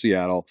in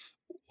Seattle.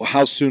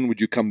 How soon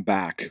would you come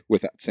back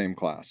with that same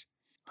class?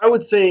 I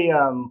would say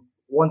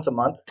once a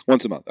month.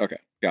 Once a month. Okay.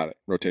 Got it.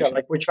 Rotation.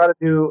 Yeah, we try to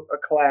do a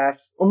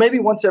class, or maybe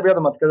once every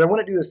other month, because I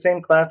want to do the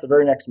same class the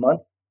very next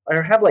month. I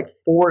have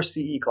 4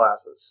 CE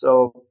classes.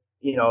 So,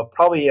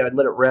 probably I'd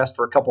let it rest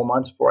for a couple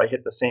months before I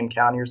hit the same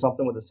county or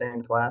something with the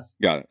same class.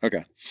 Got it.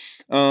 Okay.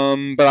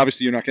 But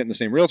obviously you're not getting the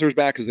same realtors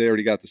back because they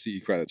already got the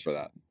CE credits for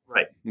that.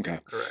 Right. Okay.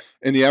 Correct.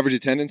 And the average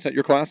attendance at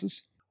your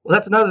classes? Well,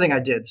 that's another thing I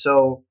did.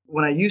 So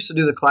when I used to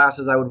do the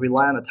classes, I would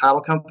rely on the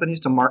title companies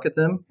to market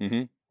them,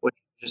 which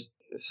is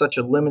just such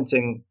a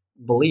limiting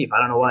belief. I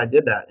don't know why I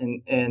did that.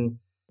 And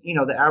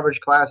the average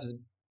classes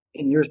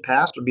in years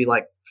past would be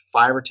 5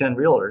 or 10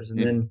 realtors. And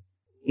then,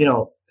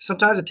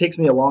 sometimes it takes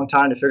me a long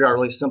time to figure out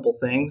really simple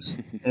things.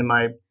 And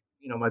my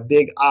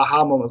big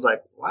aha moment was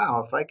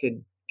wow, if I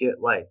could get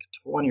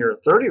 20 or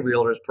 30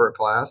 realtors per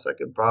class, I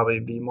could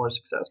probably be more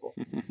successful.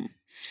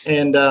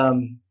 And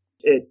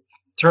it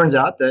turns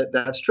out that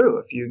that's true.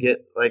 If you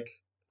get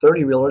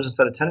 30 realtors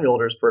instead of 10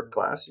 realtors per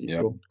class. You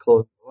Yep. go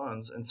close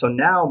loans. And so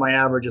now my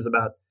average is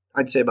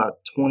I'd say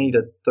about 20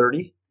 to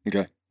 30.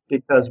 Okay.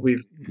 Because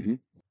we've Mhm.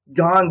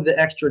 gone the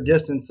extra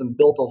distance and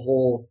built a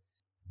whole,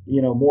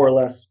 more or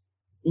less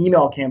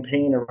email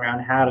campaign around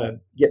how to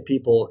get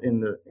people in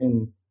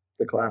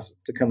the class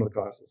to come to the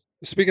classes.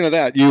 Speaking of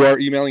that, you are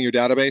emailing your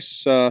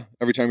database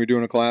every time you're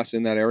doing a class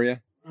in that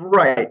area?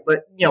 Right.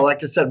 But,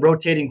 like I said,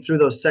 rotating through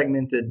those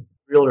segmented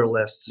realtor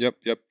lists.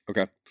 Yep.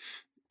 Okay.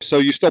 So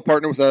you still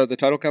partner with the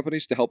title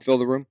companies to help fill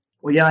the room?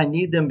 Well, yeah, I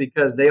need them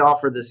because they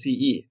offer the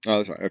CE. Oh,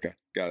 that's right. Okay.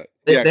 Got it.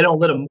 They don't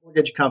let a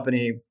mortgage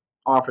company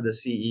offer the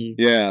CE.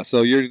 Yeah,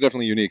 so you're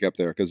definitely unique up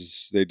there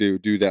because they do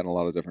that in a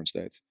lot of different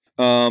states.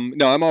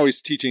 No, I'm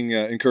always teaching,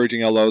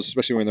 encouraging LOs,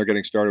 especially when they're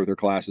getting started with their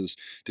classes,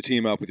 to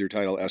team up with your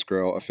title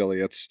escrow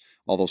affiliates,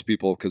 all those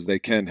people, because they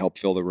can help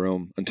fill the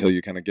room until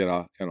you kind of get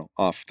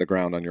off the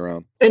ground on your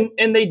own.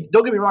 And they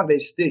don't get me wrong,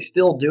 they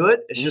still do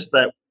it. It's just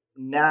that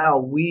now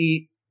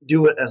we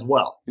do it as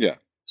well. Yeah.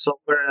 So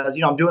whereas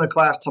I'm doing a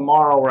class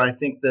tomorrow where I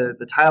think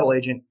the title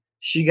agent,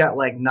 she got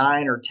like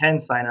 9 or 10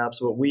 signups,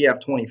 but we have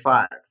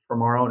 25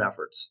 from our own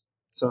efforts.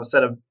 So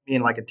instead of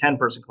being like a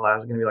 10-person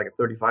class, it's going to be like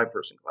a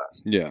 35-person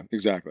class. Yeah,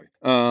 exactly.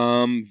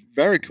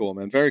 Very cool,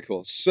 man. Very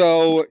cool.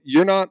 So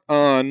you're not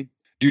on.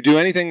 Do you do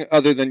anything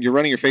other than you're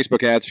running your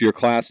Facebook ads for your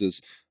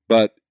classes,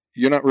 but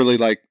you're not really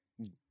like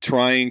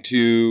trying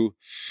to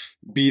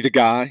be the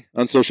guy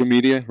on social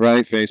media,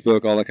 right?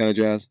 Facebook, all that kind of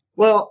jazz.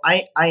 Well,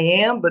 I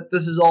am, but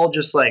this is all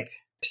just like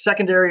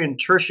secondary and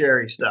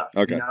tertiary stuff.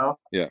 Okay.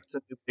 Yeah. It's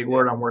a big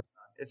word I'm working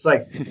on. It's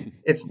like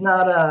it's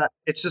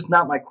just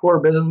not my core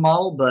business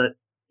model, but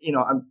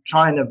I'm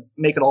trying to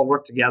make it all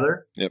work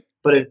together. Yep.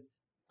 But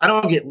I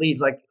don't get leads.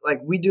 Like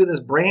we do this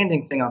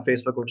branding thing on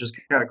Facebook, which is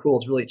kind of cool.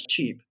 It's really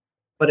cheap,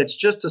 but it's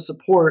just to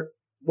support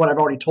what I've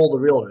already told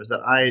the realtors, that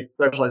I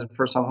specialize in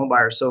first-time home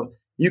buyers. So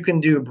you can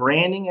do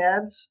branding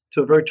ads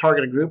to a very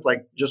targeted group,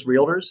 like just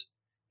realtors.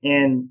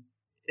 And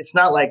it's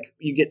not like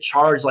you get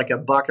charged like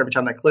 $1 every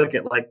time I click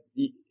it. Like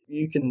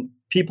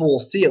people will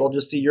see it. They'll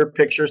just see your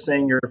picture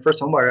saying you're a first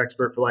home buyer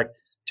expert for like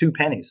 2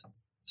 pennies.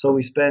 So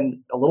we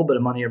spend a little bit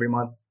of money every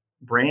month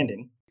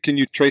branding. Can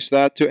you trace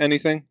that to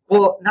anything?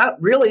 Well, not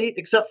really,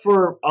 except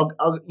for like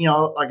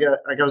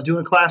I was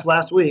doing a class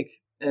last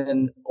week,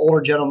 and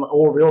older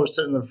realtor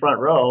sitting in the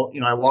front row.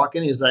 I walk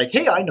in, he's like,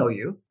 "Hey, I know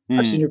you.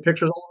 I've seen your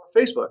pictures all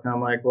over Facebook." And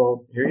I'm like,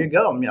 "Well, here you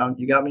go.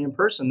 You got me in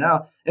person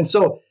now." And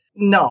so,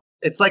 no,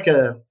 it's like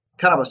a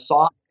kind of a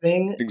soft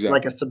thing, Exactly.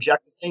 like a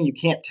subjective thing. You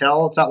can't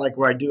tell. It's not like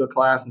where I do a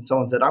class and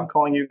someone said, "I'm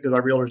calling you because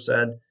our realtor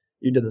said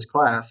you did this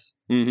class,"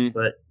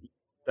 but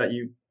that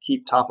you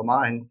keep top of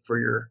mind for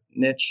your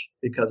niche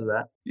because of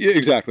that. Yeah,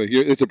 exactly.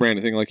 It's a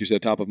branding thing, like you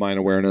said, top of mind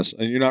awareness,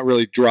 and you're not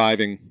really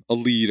driving a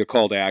lead, a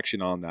call to action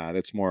on that.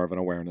 It's more of an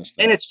awareness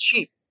thing. And it's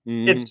cheap.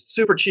 It's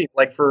super cheap.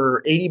 Like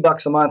for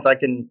 $80 a month, I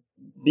can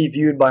be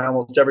viewed by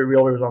almost every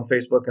realtor who's on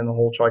Facebook in the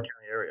whole Tri-County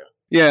area.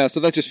 Yeah, so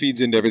that just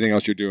feeds into everything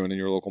else you're doing in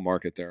your local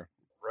market there.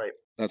 Right.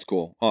 That's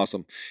cool.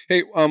 Awesome.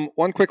 Hey,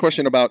 one quick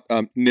question about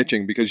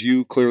niching, because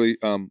you clearly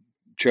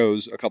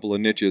chose a couple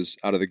of niches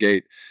out of the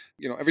gate.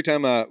 Every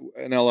time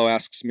an LO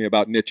asks me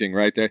about niching,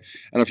 right? I don't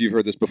know if you've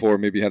heard this before,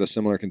 maybe you had a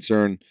similar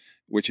concern,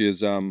 which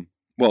is,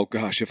 well,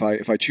 gosh, if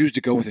I choose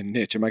to go with a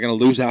niche, am I going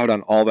to lose out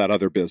on all that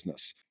other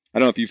business? I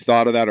don't know if you've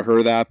thought of that or heard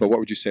of that, but what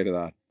would you say to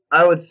that?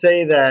 I would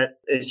say that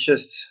it's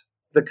just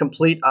the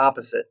complete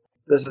opposite.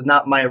 This is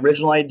not my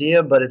original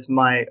idea, but it's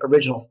my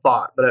original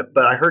thought.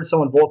 But I heard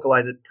someone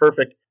vocalize it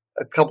perfect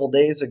a couple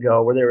days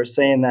ago, where they were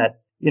saying that,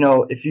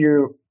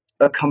 if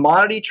a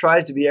commodity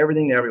tries to be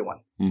everything to everyone,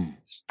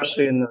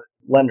 especially in the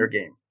lender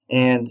game.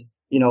 And,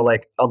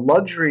 like a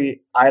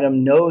luxury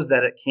item knows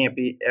that it can't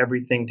be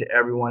everything to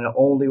everyone. It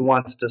only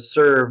wants to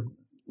serve,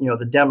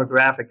 the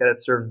demographic that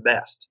it serves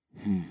best.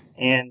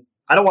 And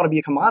I don't want to be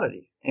a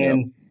commodity.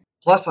 And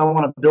plus, I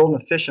want to build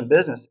an efficient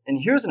business. And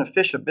here's an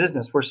efficient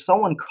business where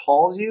someone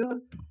calls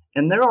you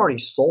and they're already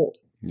sold.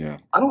 Yeah.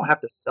 I don't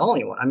have to sell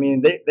anyone. I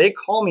mean, they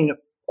call me.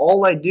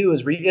 All I do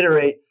is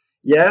reiterate,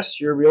 yes,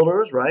 you're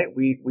realtors, right?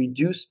 We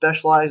do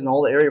specialize in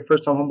all the area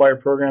first-time home buyer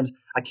programs.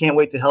 I can't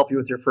wait to help you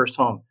with your first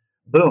home.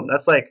 Boom.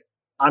 That's like,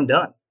 I'm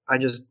done. I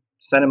just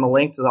send them a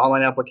link to the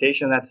online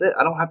application. That's it.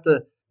 I don't have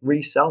to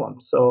resell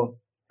them. So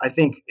I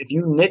think if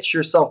you niche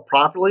yourself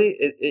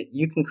properly,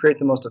 you can create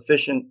the most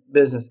efficient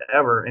business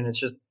ever. And it's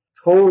just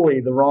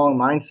totally the wrong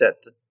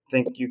mindset to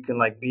think you can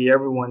like be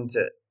everything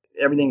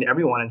to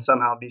everyone and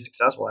somehow be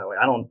successful that way.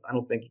 I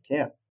don't think you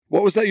can.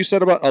 What was that you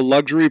said about a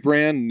luxury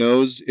brand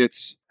knows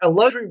it's... A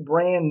luxury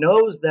brand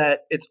knows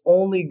that it's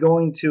only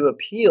going to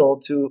appeal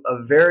to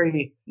a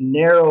very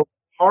narrow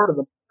part of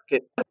the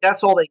market.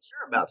 That's all they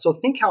care about. So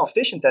think how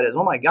efficient that is.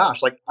 Oh my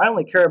gosh, like I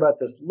only care about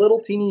this little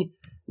teeny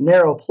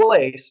narrow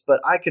place, but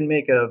I can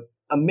make a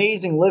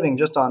amazing living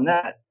just on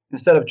that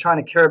instead of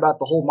trying to care about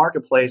the whole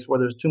marketplace where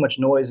there's too much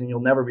noise and you'll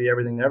never be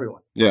everything to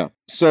everyone. Yeah.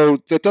 So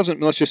that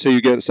doesn't, let's just say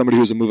you get somebody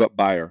who's a move-up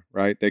buyer,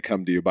 right? They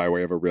come to you by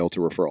way of a realtor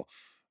referral.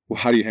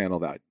 Well, how do you handle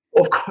that?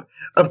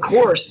 Of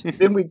course.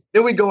 then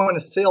we go into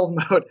sales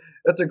mode.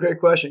 That's a great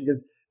question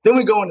because then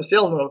we go into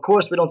salesman. Of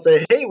course, we don't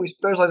say, "Hey, we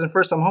specialize in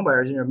first-time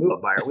homebuyers and you're a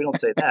move-up buyer." We don't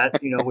say that.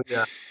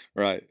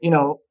 Right.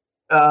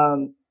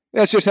 Um,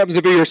 That just happens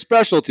to be your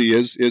specialty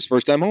is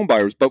first-time home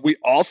buyers. But we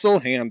also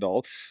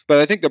handle, but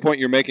I think the point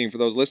you're making for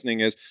those listening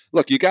is,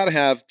 look, you got to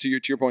have, to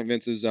your point,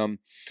 Vince, is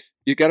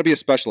you got to be a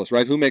specialist,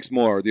 right? Who makes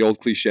more? The old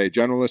cliche,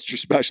 generalists or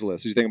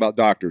specialists? You think about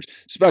doctors.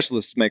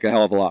 Specialists make a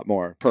hell of a lot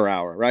more per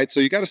hour, right? So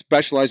you got to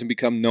specialize and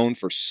become known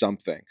for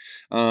something.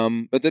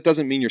 But that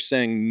doesn't mean you're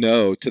saying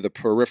no to the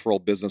peripheral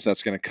business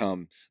that's going to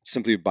come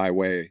simply by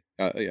way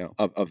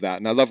of that.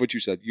 And I love what you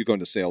said. You go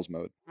into sales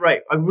mode.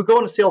 Right. We go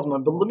into sales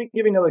mode, but let me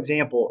give you another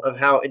example of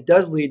how it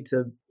does lead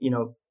to,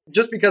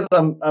 just because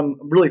I'm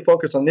really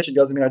focused on niche,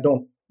 doesn't mean I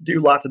don't do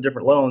lots of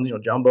different loans,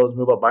 jumbos,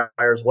 move up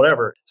buyers,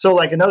 whatever. So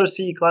like another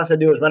CE class I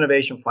do is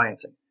renovation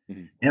financing.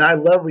 Mm-hmm. And I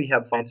love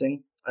rehab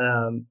financing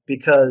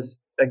because,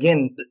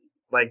 again,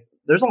 like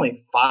there's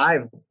only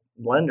 5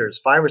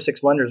 or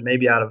 6 lenders,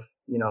 maybe out of,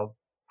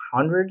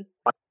 100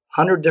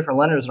 different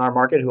lenders in our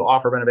market who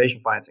offer renovation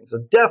financing. So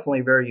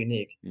definitely very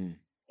unique. Mm.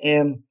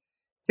 And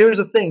here's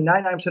the thing,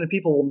 99% of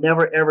people will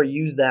never, ever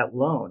use that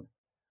loan.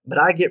 But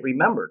I get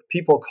remembered.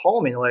 People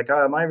call me like,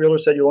 my realtor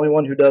said you're the only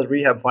one who does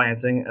rehab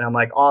financing. And I'm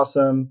like,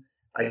 awesome.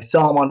 I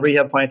sell them on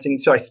rehab financing.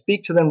 So I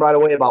speak to them right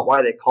away about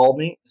why they called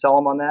me, sell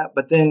them on that.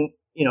 But then,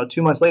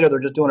 2 months later, they're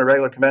just doing a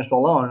regular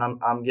conventional loan and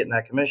I'm getting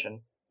that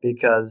commission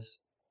because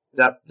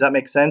does that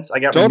make sense? I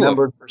got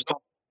remembered for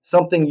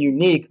something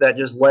unique that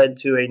just led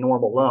to a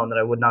normal loan that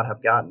I would not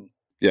have gotten.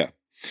 Yeah,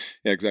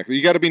 exactly.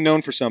 You got to be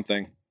known for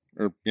something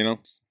or,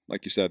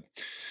 like you said.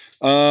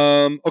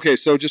 Okay,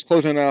 so just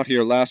closing out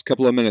here, last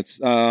couple of minutes.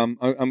 I'm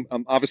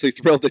obviously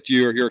thrilled that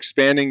you're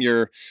expanding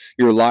your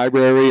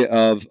library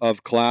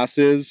of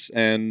classes,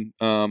 and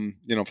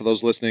for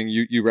those listening,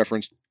 you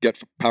referenced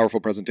Get Powerful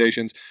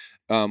Presentations,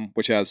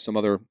 which has some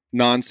other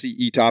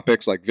non-CE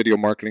topics like video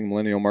marketing,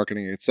 millennial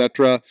marketing,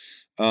 etc.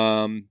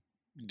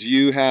 Do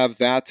you have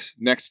that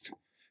next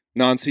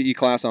non-CE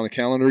class on the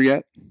calendar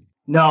yet?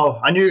 No,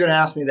 I knew you were going to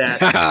ask me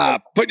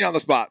that. Putting you on the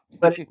spot.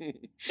 But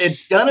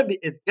it's gonna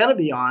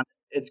be on.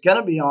 It's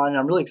gonna be on. And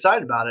I'm really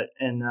excited about it.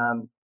 And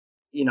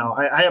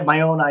I have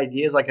my own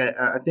ideas. Like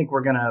I think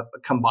we're gonna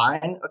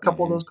combine a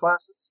couple of those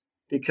classes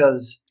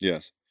because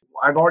yes,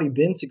 I've already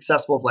been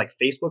successful with like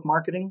Facebook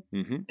marketing,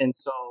 and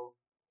so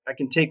I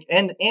can take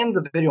and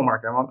the video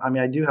marketing.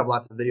 I do have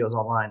lots of videos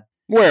online.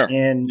 Where?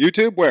 And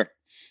YouTube? Where?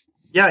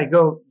 Yeah,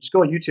 just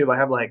go to YouTube. I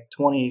have like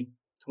 20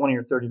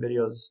 or 30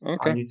 videos on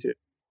YouTube.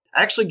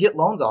 I actually get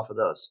loans off of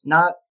those.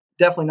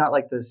 Definitely not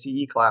like the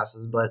CE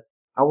classes, but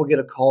I will get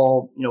a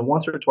call,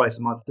 once or twice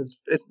a month.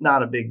 It's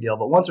not a big deal,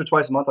 but once or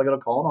twice a month I get a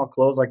call and I'll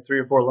close like 3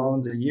 or 4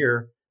 loans a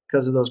year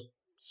because of those,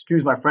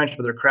 excuse my French,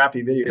 but they're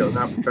crappy videos,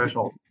 not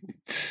professional.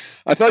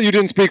 I thought you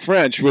didn't speak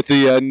French with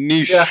the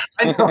niche. Yeah,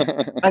 I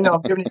know.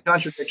 I'm giving you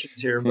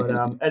contradictions here, but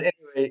at any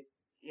rate,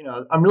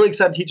 I'm really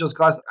excited to teach those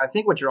classes. I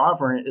think what you're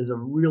offering is a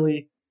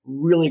really,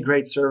 really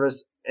great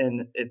service,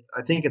 and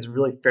I think it's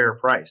really fair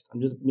priced. I'm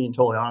just being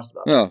totally honest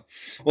about it. Oh,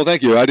 well,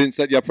 thank you. I didn't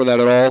set you up for that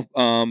at all.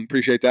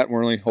 Appreciate that.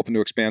 We're only hoping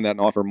to expand that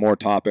and offer more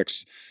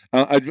topics.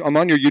 I'm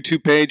on your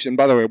YouTube page, and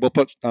by the way, we'll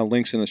put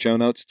links in the show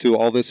notes to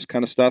all this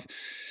kind of stuff.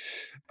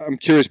 I'm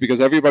curious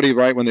because everybody,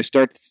 right, when they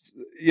start,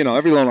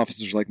 every loan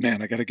officer is like,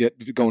 man, I got to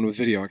get going with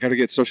video. I got to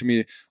get social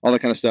media, all that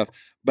kind of stuff.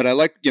 But I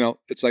like,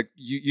 it's like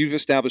you've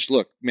established,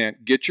 look, man,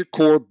 get your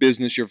core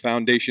business, your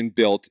foundation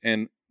built.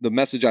 And the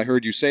message I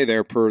heard you say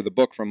there per the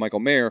book from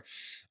Michael Mayer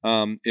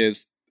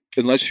is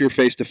unless you're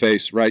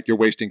face-to-face, right, you're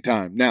wasting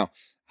time. Now,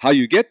 how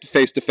you get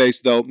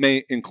face-to-face, though,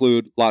 may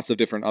include lots of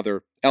different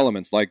other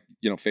elements like,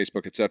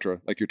 Facebook, et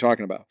cetera, like you're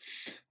talking about.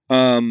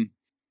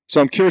 So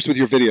I'm curious with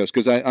your videos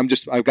because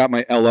I've got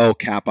my LO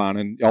cap on,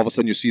 and all of a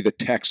sudden you see the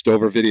text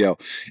over video,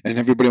 and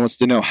everybody wants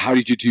to know, how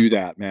did you do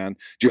that, man?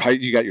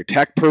 You got your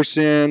tech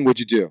person? What'd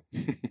you do?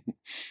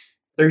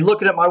 So you're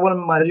looking at one of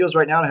my videos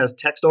right now and it has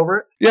text over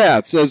it? Yeah,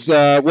 it says,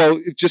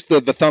 just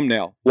the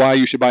thumbnail, why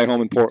you should buy a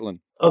home in Portland.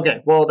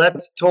 Okay, well,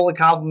 that's totally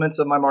compliments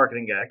of my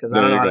marketing guy because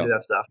I don't know how to do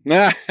that stuff.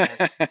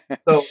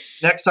 So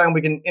next time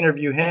we can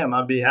interview him,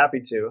 I'd be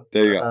happy to.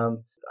 There you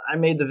go. I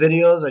made the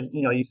videos.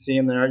 You see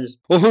them there.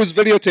 Well, who's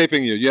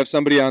videotaping you? You have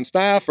somebody on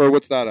staff, or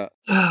what's that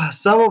at?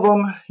 Some of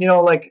them,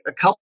 like a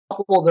couple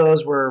of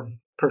those were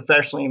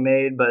professionally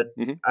made, but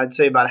I'd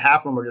say about half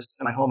of them were just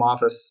in my home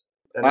office.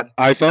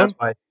 iPhone?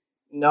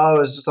 No, it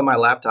was just on my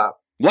laptop.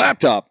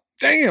 Laptop?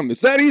 Damn,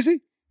 is that easy?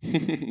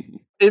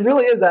 It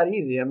really is that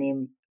easy. I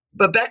mean,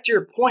 but back to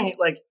your point,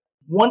 like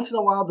once in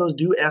a while those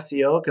do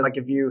SEO because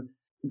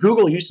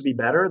Google used to be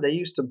better. They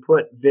used to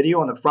put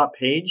video on the front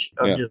page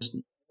of just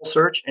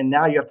search, and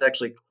now you have to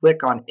actually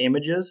click on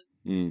images.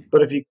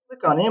 But if you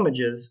click on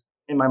images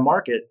in my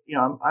market,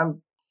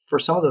 I'm for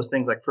some of those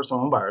things like first-time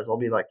home buyers, I'll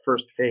be like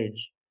first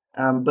page.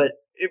 But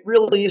it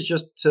really is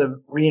just to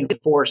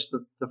reinforce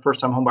the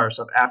first-time home buyer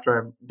stuff after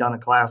I've done a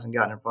class and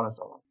gotten in front of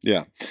someone.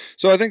 Yeah.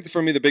 So I think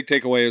for me the big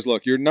takeaway is,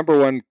 look, your number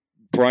one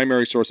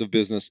primary source of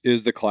business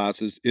is the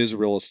classes, is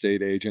real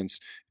estate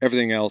agents.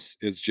 Everything else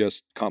is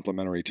just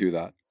complementary to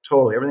that.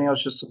 Totally. Everything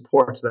else just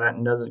supports that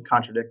and doesn't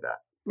contradict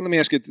that. let me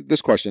ask you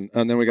this question,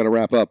 and then we got to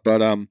wrap up.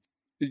 But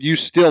you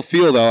still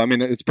feel, though, I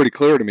mean, it's pretty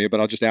clear to me, but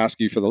I'll just ask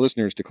you for the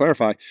listeners to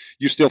clarify,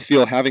 you still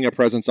feel having a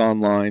presence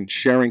online,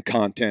 sharing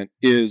content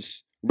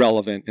is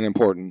relevant and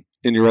important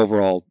in your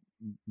overall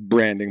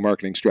branding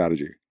marketing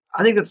strategy?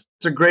 I think that's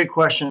a great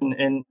question.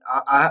 And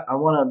I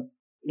want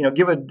to,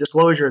 give a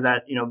disclosure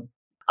that,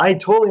 I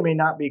totally may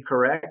not be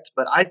correct,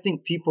 but I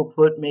think people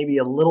put maybe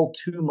a little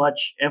too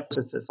much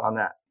emphasis on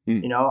that.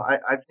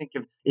 I think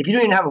if you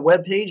don't even have a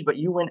web page, but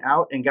you went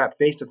out and got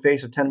face to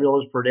face with 10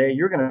 realtors per day,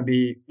 you're going to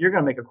make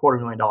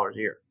 $250,000 a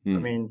year. I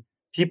mean,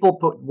 people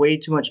put way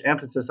too much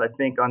emphasis, I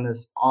think, on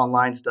this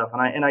online stuff,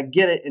 and I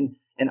get it, and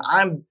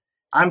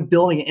I'm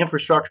building an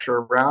infrastructure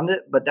around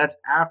it, but that's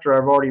after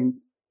I've already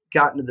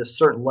gotten to this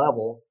certain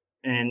level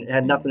and it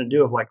had nothing to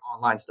do with like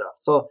online stuff.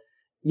 So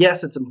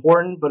yes, it's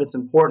important, but it's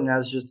important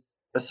as just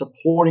a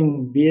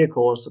supporting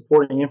vehicle or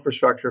supporting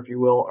infrastructure, if you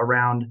will,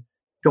 around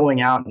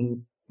going out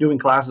and doing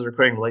classes or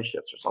creating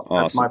relationships or something.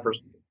 Awesome. That's my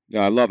personal.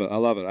 Yeah, I love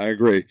it. I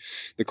agree.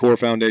 The core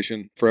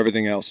foundation for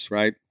everything else,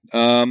 right?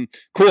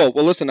 Cool.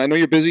 Well, listen, I know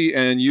you're busy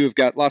and you've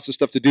got lots of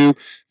stuff to do.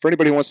 For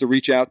anybody who wants to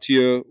reach out to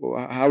you,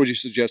 how would you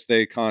suggest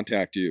they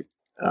contact you?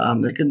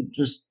 They can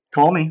just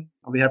call me.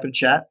 I'll be happy to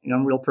chat.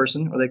 I'm a real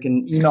person. Or they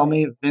can email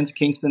me,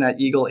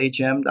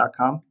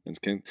 vincekingston@eaglehm.com. Vince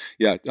King.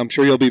 Yeah, I'm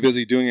sure you'll be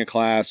busy doing a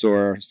class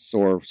or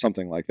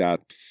something like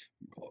that,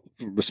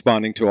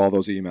 responding to all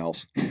those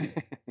emails.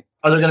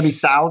 Are there going to be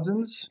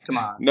thousands? Come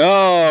on.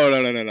 No.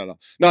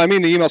 No, I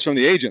mean the emails from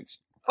the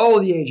agents.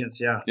 Oh, the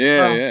agents, yeah.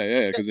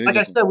 Yeah. Like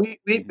I said, we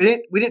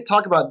didn't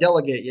talk about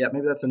delegate yet.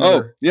 Maybe that's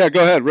another. Oh, yeah.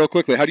 Go ahead, real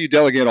quickly. How do you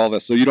delegate all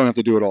this so you don't have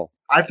to do it all?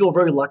 I feel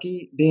very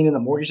lucky being in the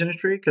mortgage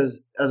industry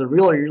because as a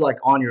realtor, you're like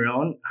on your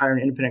own,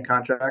 hiring independent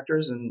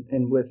contractors,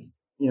 and with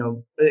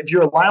if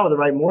you're aligned with the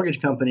right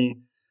mortgage company,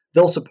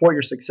 they'll support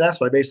your success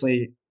by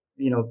basically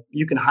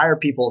you can hire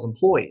people as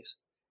employees.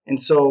 And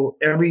so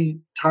every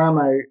time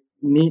I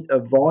meet a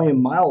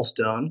volume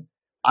milestone,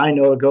 I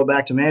know to go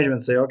back to management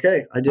and say,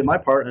 okay, I did my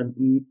part. I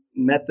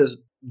met this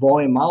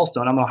volume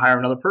milestone. I'm going to hire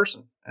another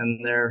person.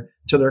 And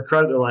to their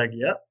credit, they're like,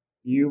 yep,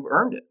 you've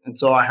earned it. And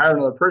so I hired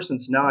another person.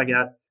 So now I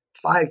got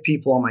 5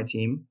 people on my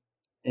team,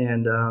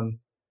 and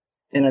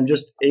I'm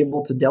just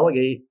able to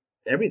delegate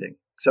everything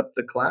except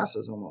the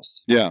classes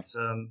almost. Yeah.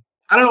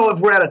 I don't know if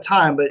we're out of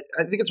time, but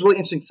I think it's a really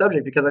interesting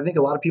subject because I think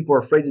a lot of people are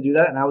afraid to do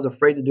that. And I was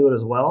afraid to do it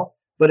as well.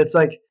 But it's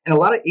like, and a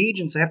lot of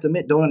agents, I have to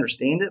admit, don't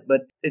understand it,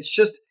 but it's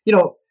just,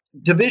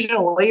 division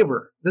of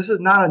labor. This is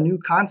not a new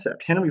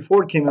concept. Henry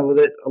Ford came up with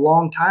it a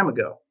long time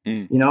ago.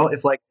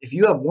 If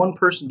you have one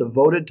person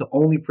devoted to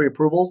only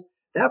pre-approvals,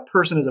 that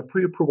person is a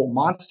pre-approval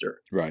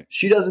monster. Right.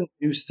 She doesn't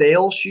do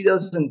sales. She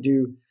doesn't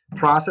do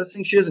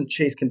processing. She doesn't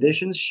chase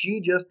conditions.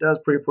 She just does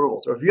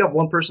pre-approvals. Or if you have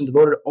one person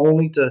devoted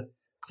only to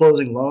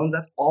closing loans,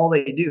 that's all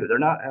they do. They're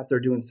not out there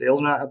doing sales.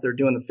 They're not out there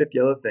doing the 50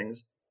 other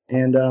things.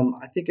 And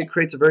I think it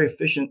creates a very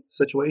efficient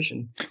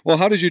situation. Well,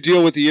 how did you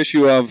deal with the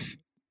issue of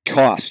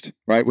cost,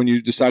 right? When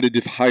you decided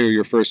to hire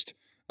your first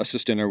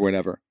assistant or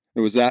whatever,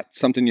 was that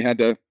something you had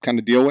to kind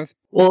of deal with?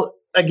 Well,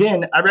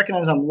 again, I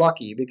recognize I'm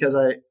lucky because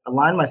I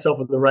aligned myself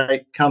with the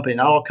right company.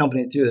 Not all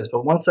companies do this,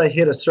 but once I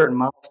hit a certain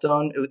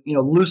milestone,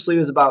 loosely it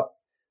was about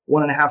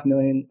 $1.5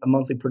 million a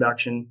monthly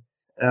production.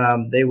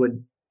 They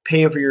would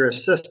pay for your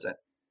assistant,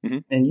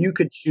 and you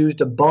could choose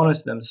to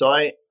bonus them. So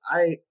I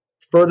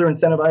further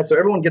incentivize. So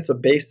everyone gets a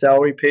base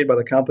salary paid by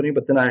the company,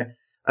 but then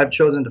I've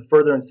chosen to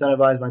further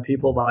incentivize my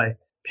people by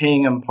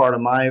paying them part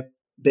of my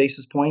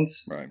basis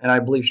points. Right. And I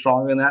believe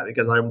strongly in that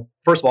because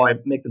first of all, I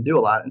make them do a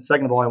lot. And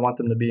second of all, I want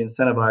them to be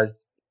incentivized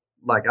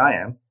like I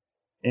am.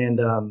 And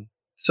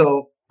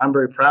so I'm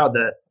very proud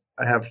that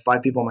I have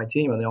 5 people on my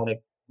team and they all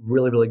make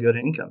really, really good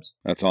incomes.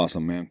 That's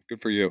awesome, man.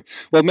 Good for you.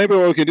 Well, maybe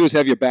what we can do is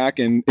have you back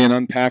and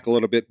unpack a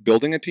little bit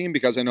building a team,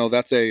 because I know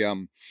that's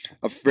a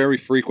very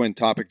frequent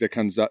topic that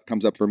comes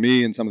up for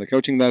me and some of the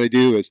coaching that I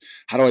do is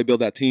how do I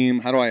build that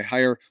team? How do I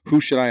hire? Who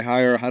should I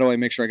hire? How do I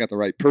make sure I got the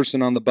right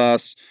person on the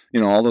bus?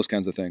 All those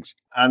kinds of things.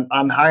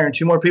 I'm hiring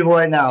 2 more people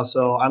right now,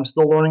 so I'm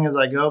still learning as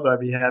I go, but I'd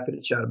be happy to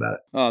chat about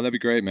it. Oh, that'd be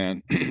great,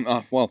 man.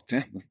 Well,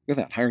 damn, look at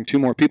that, hiring 2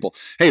 more people.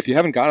 Hey, if you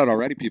haven't got it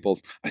already, people,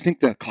 I think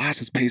the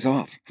classes pays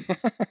off.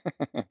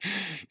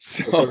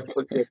 So,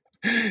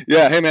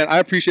 yeah, hey, man, I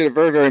appreciate it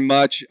very, very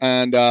much.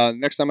 And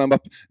next time I'm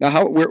up,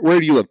 now, where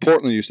do you live?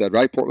 Portland, you said,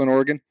 right? Portland,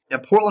 Oregon? Yeah,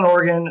 Portland,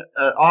 Oregon.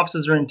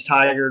 Offices are in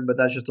Tigard, but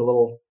that's just a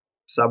little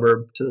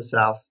suburb to the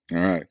south. All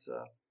right.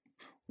 So,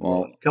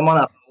 well, come on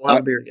up. We'll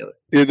have a beer together.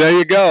 Yeah, there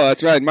you go.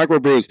 That's right.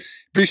 Microbrews.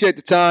 Appreciate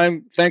the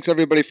time. Thanks,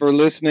 everybody, for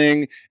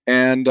listening.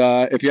 And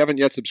if you haven't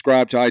yet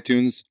subscribed to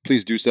iTunes,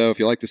 please do so. If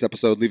you like this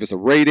episode, leave us a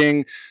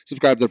rating.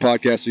 Subscribe to the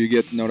podcast so you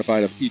get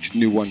notified of each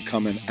new one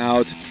coming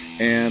out.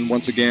 And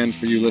once again,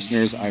 for you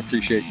listeners, I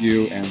appreciate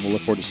you, and we'll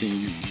look forward to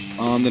seeing you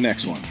on the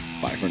next one.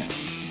 Bye for now.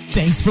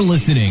 Thanks for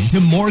listening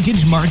to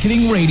Mortgage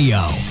Marketing Radio.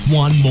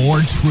 Want more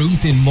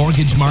truth in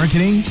mortgage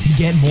marketing?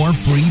 Get more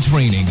free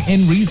training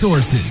and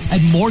resources at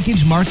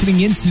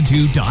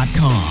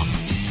mortgagemarketinginstitute.com.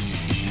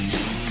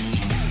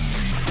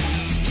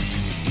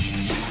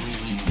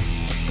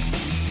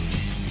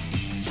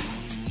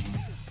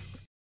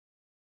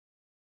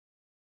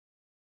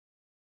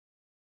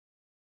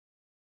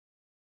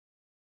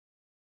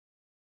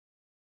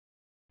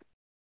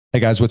 Hey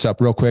guys, what's up?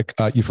 Real quick,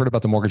 you've heard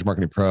about the Mortgage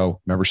Marketing Pro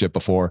membership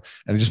before,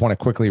 and I just want to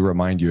quickly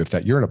remind you if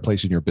that you're in a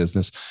place in your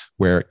business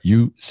where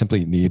you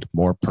simply need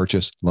more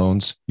purchase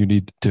loans, you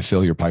need to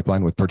fill your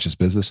pipeline with purchase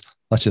business.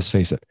 Let's just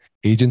face it,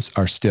 agents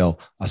are still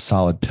a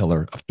solid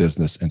pillar of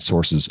business and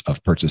sources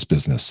of purchase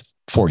business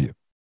for you.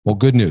 Well,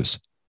 good news.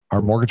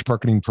 Our Mortgage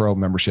Marketing Pro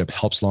membership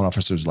helps loan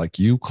officers like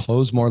you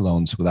close more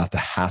loans without the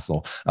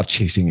hassle of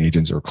chasing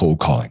agents or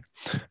cold calling.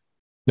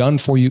 Done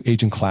for you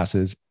agent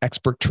classes,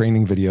 expert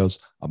training videos,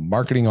 a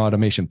marketing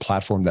automation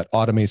platform that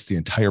automates the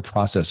entire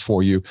process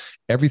for you,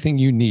 everything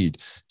you need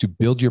to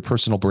build your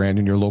personal brand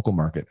in your local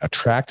market,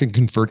 attract and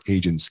convert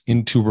agents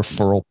into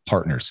referral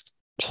partners.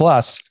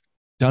 Plus,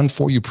 done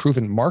for you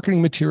proven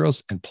marketing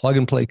materials and plug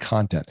and play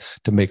content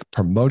to make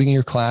promoting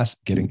your class,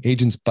 getting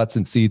agents butts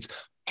in seats,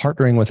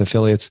 partnering with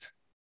affiliates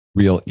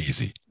real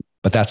easy.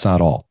 But that's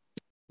not all.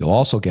 You'll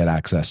also get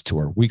access to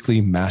our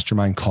weekly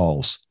mastermind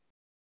calls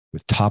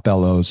with top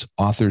LOs,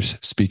 authors,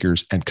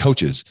 speakers, and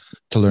coaches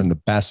to learn the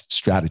best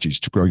strategies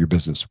to grow your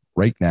business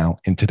right now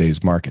in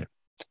today's market.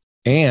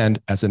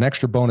 And as an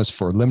extra bonus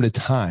for a limited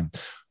time,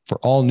 for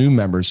all new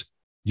members,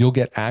 you'll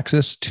get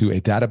access to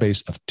a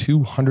database of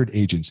 200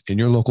 agents in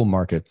your local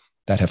market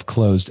that have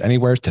closed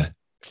anywhere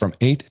from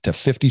 8 to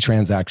 50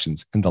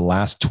 transactions in the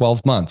last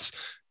 12 months.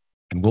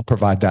 And we'll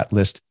provide that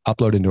list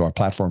uploaded into our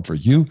platform for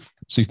you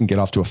so you can get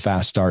off to a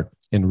fast start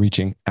in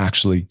reaching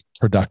actually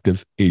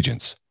productive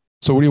agents.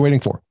 So what are you waiting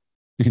for?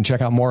 You can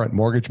check out more at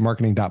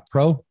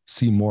mortgagemarketing.pro,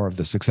 see more of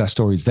the success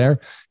stories there.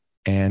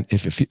 And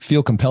if you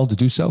feel compelled to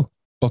do so,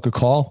 book a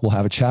call. We'll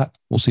have a chat.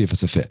 We'll see if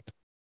it's a fit.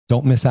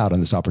 Don't miss out on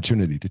this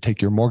opportunity to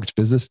take your mortgage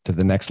business to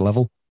the next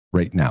level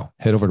right now.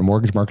 Head over to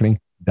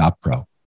mortgagemarketing.pro.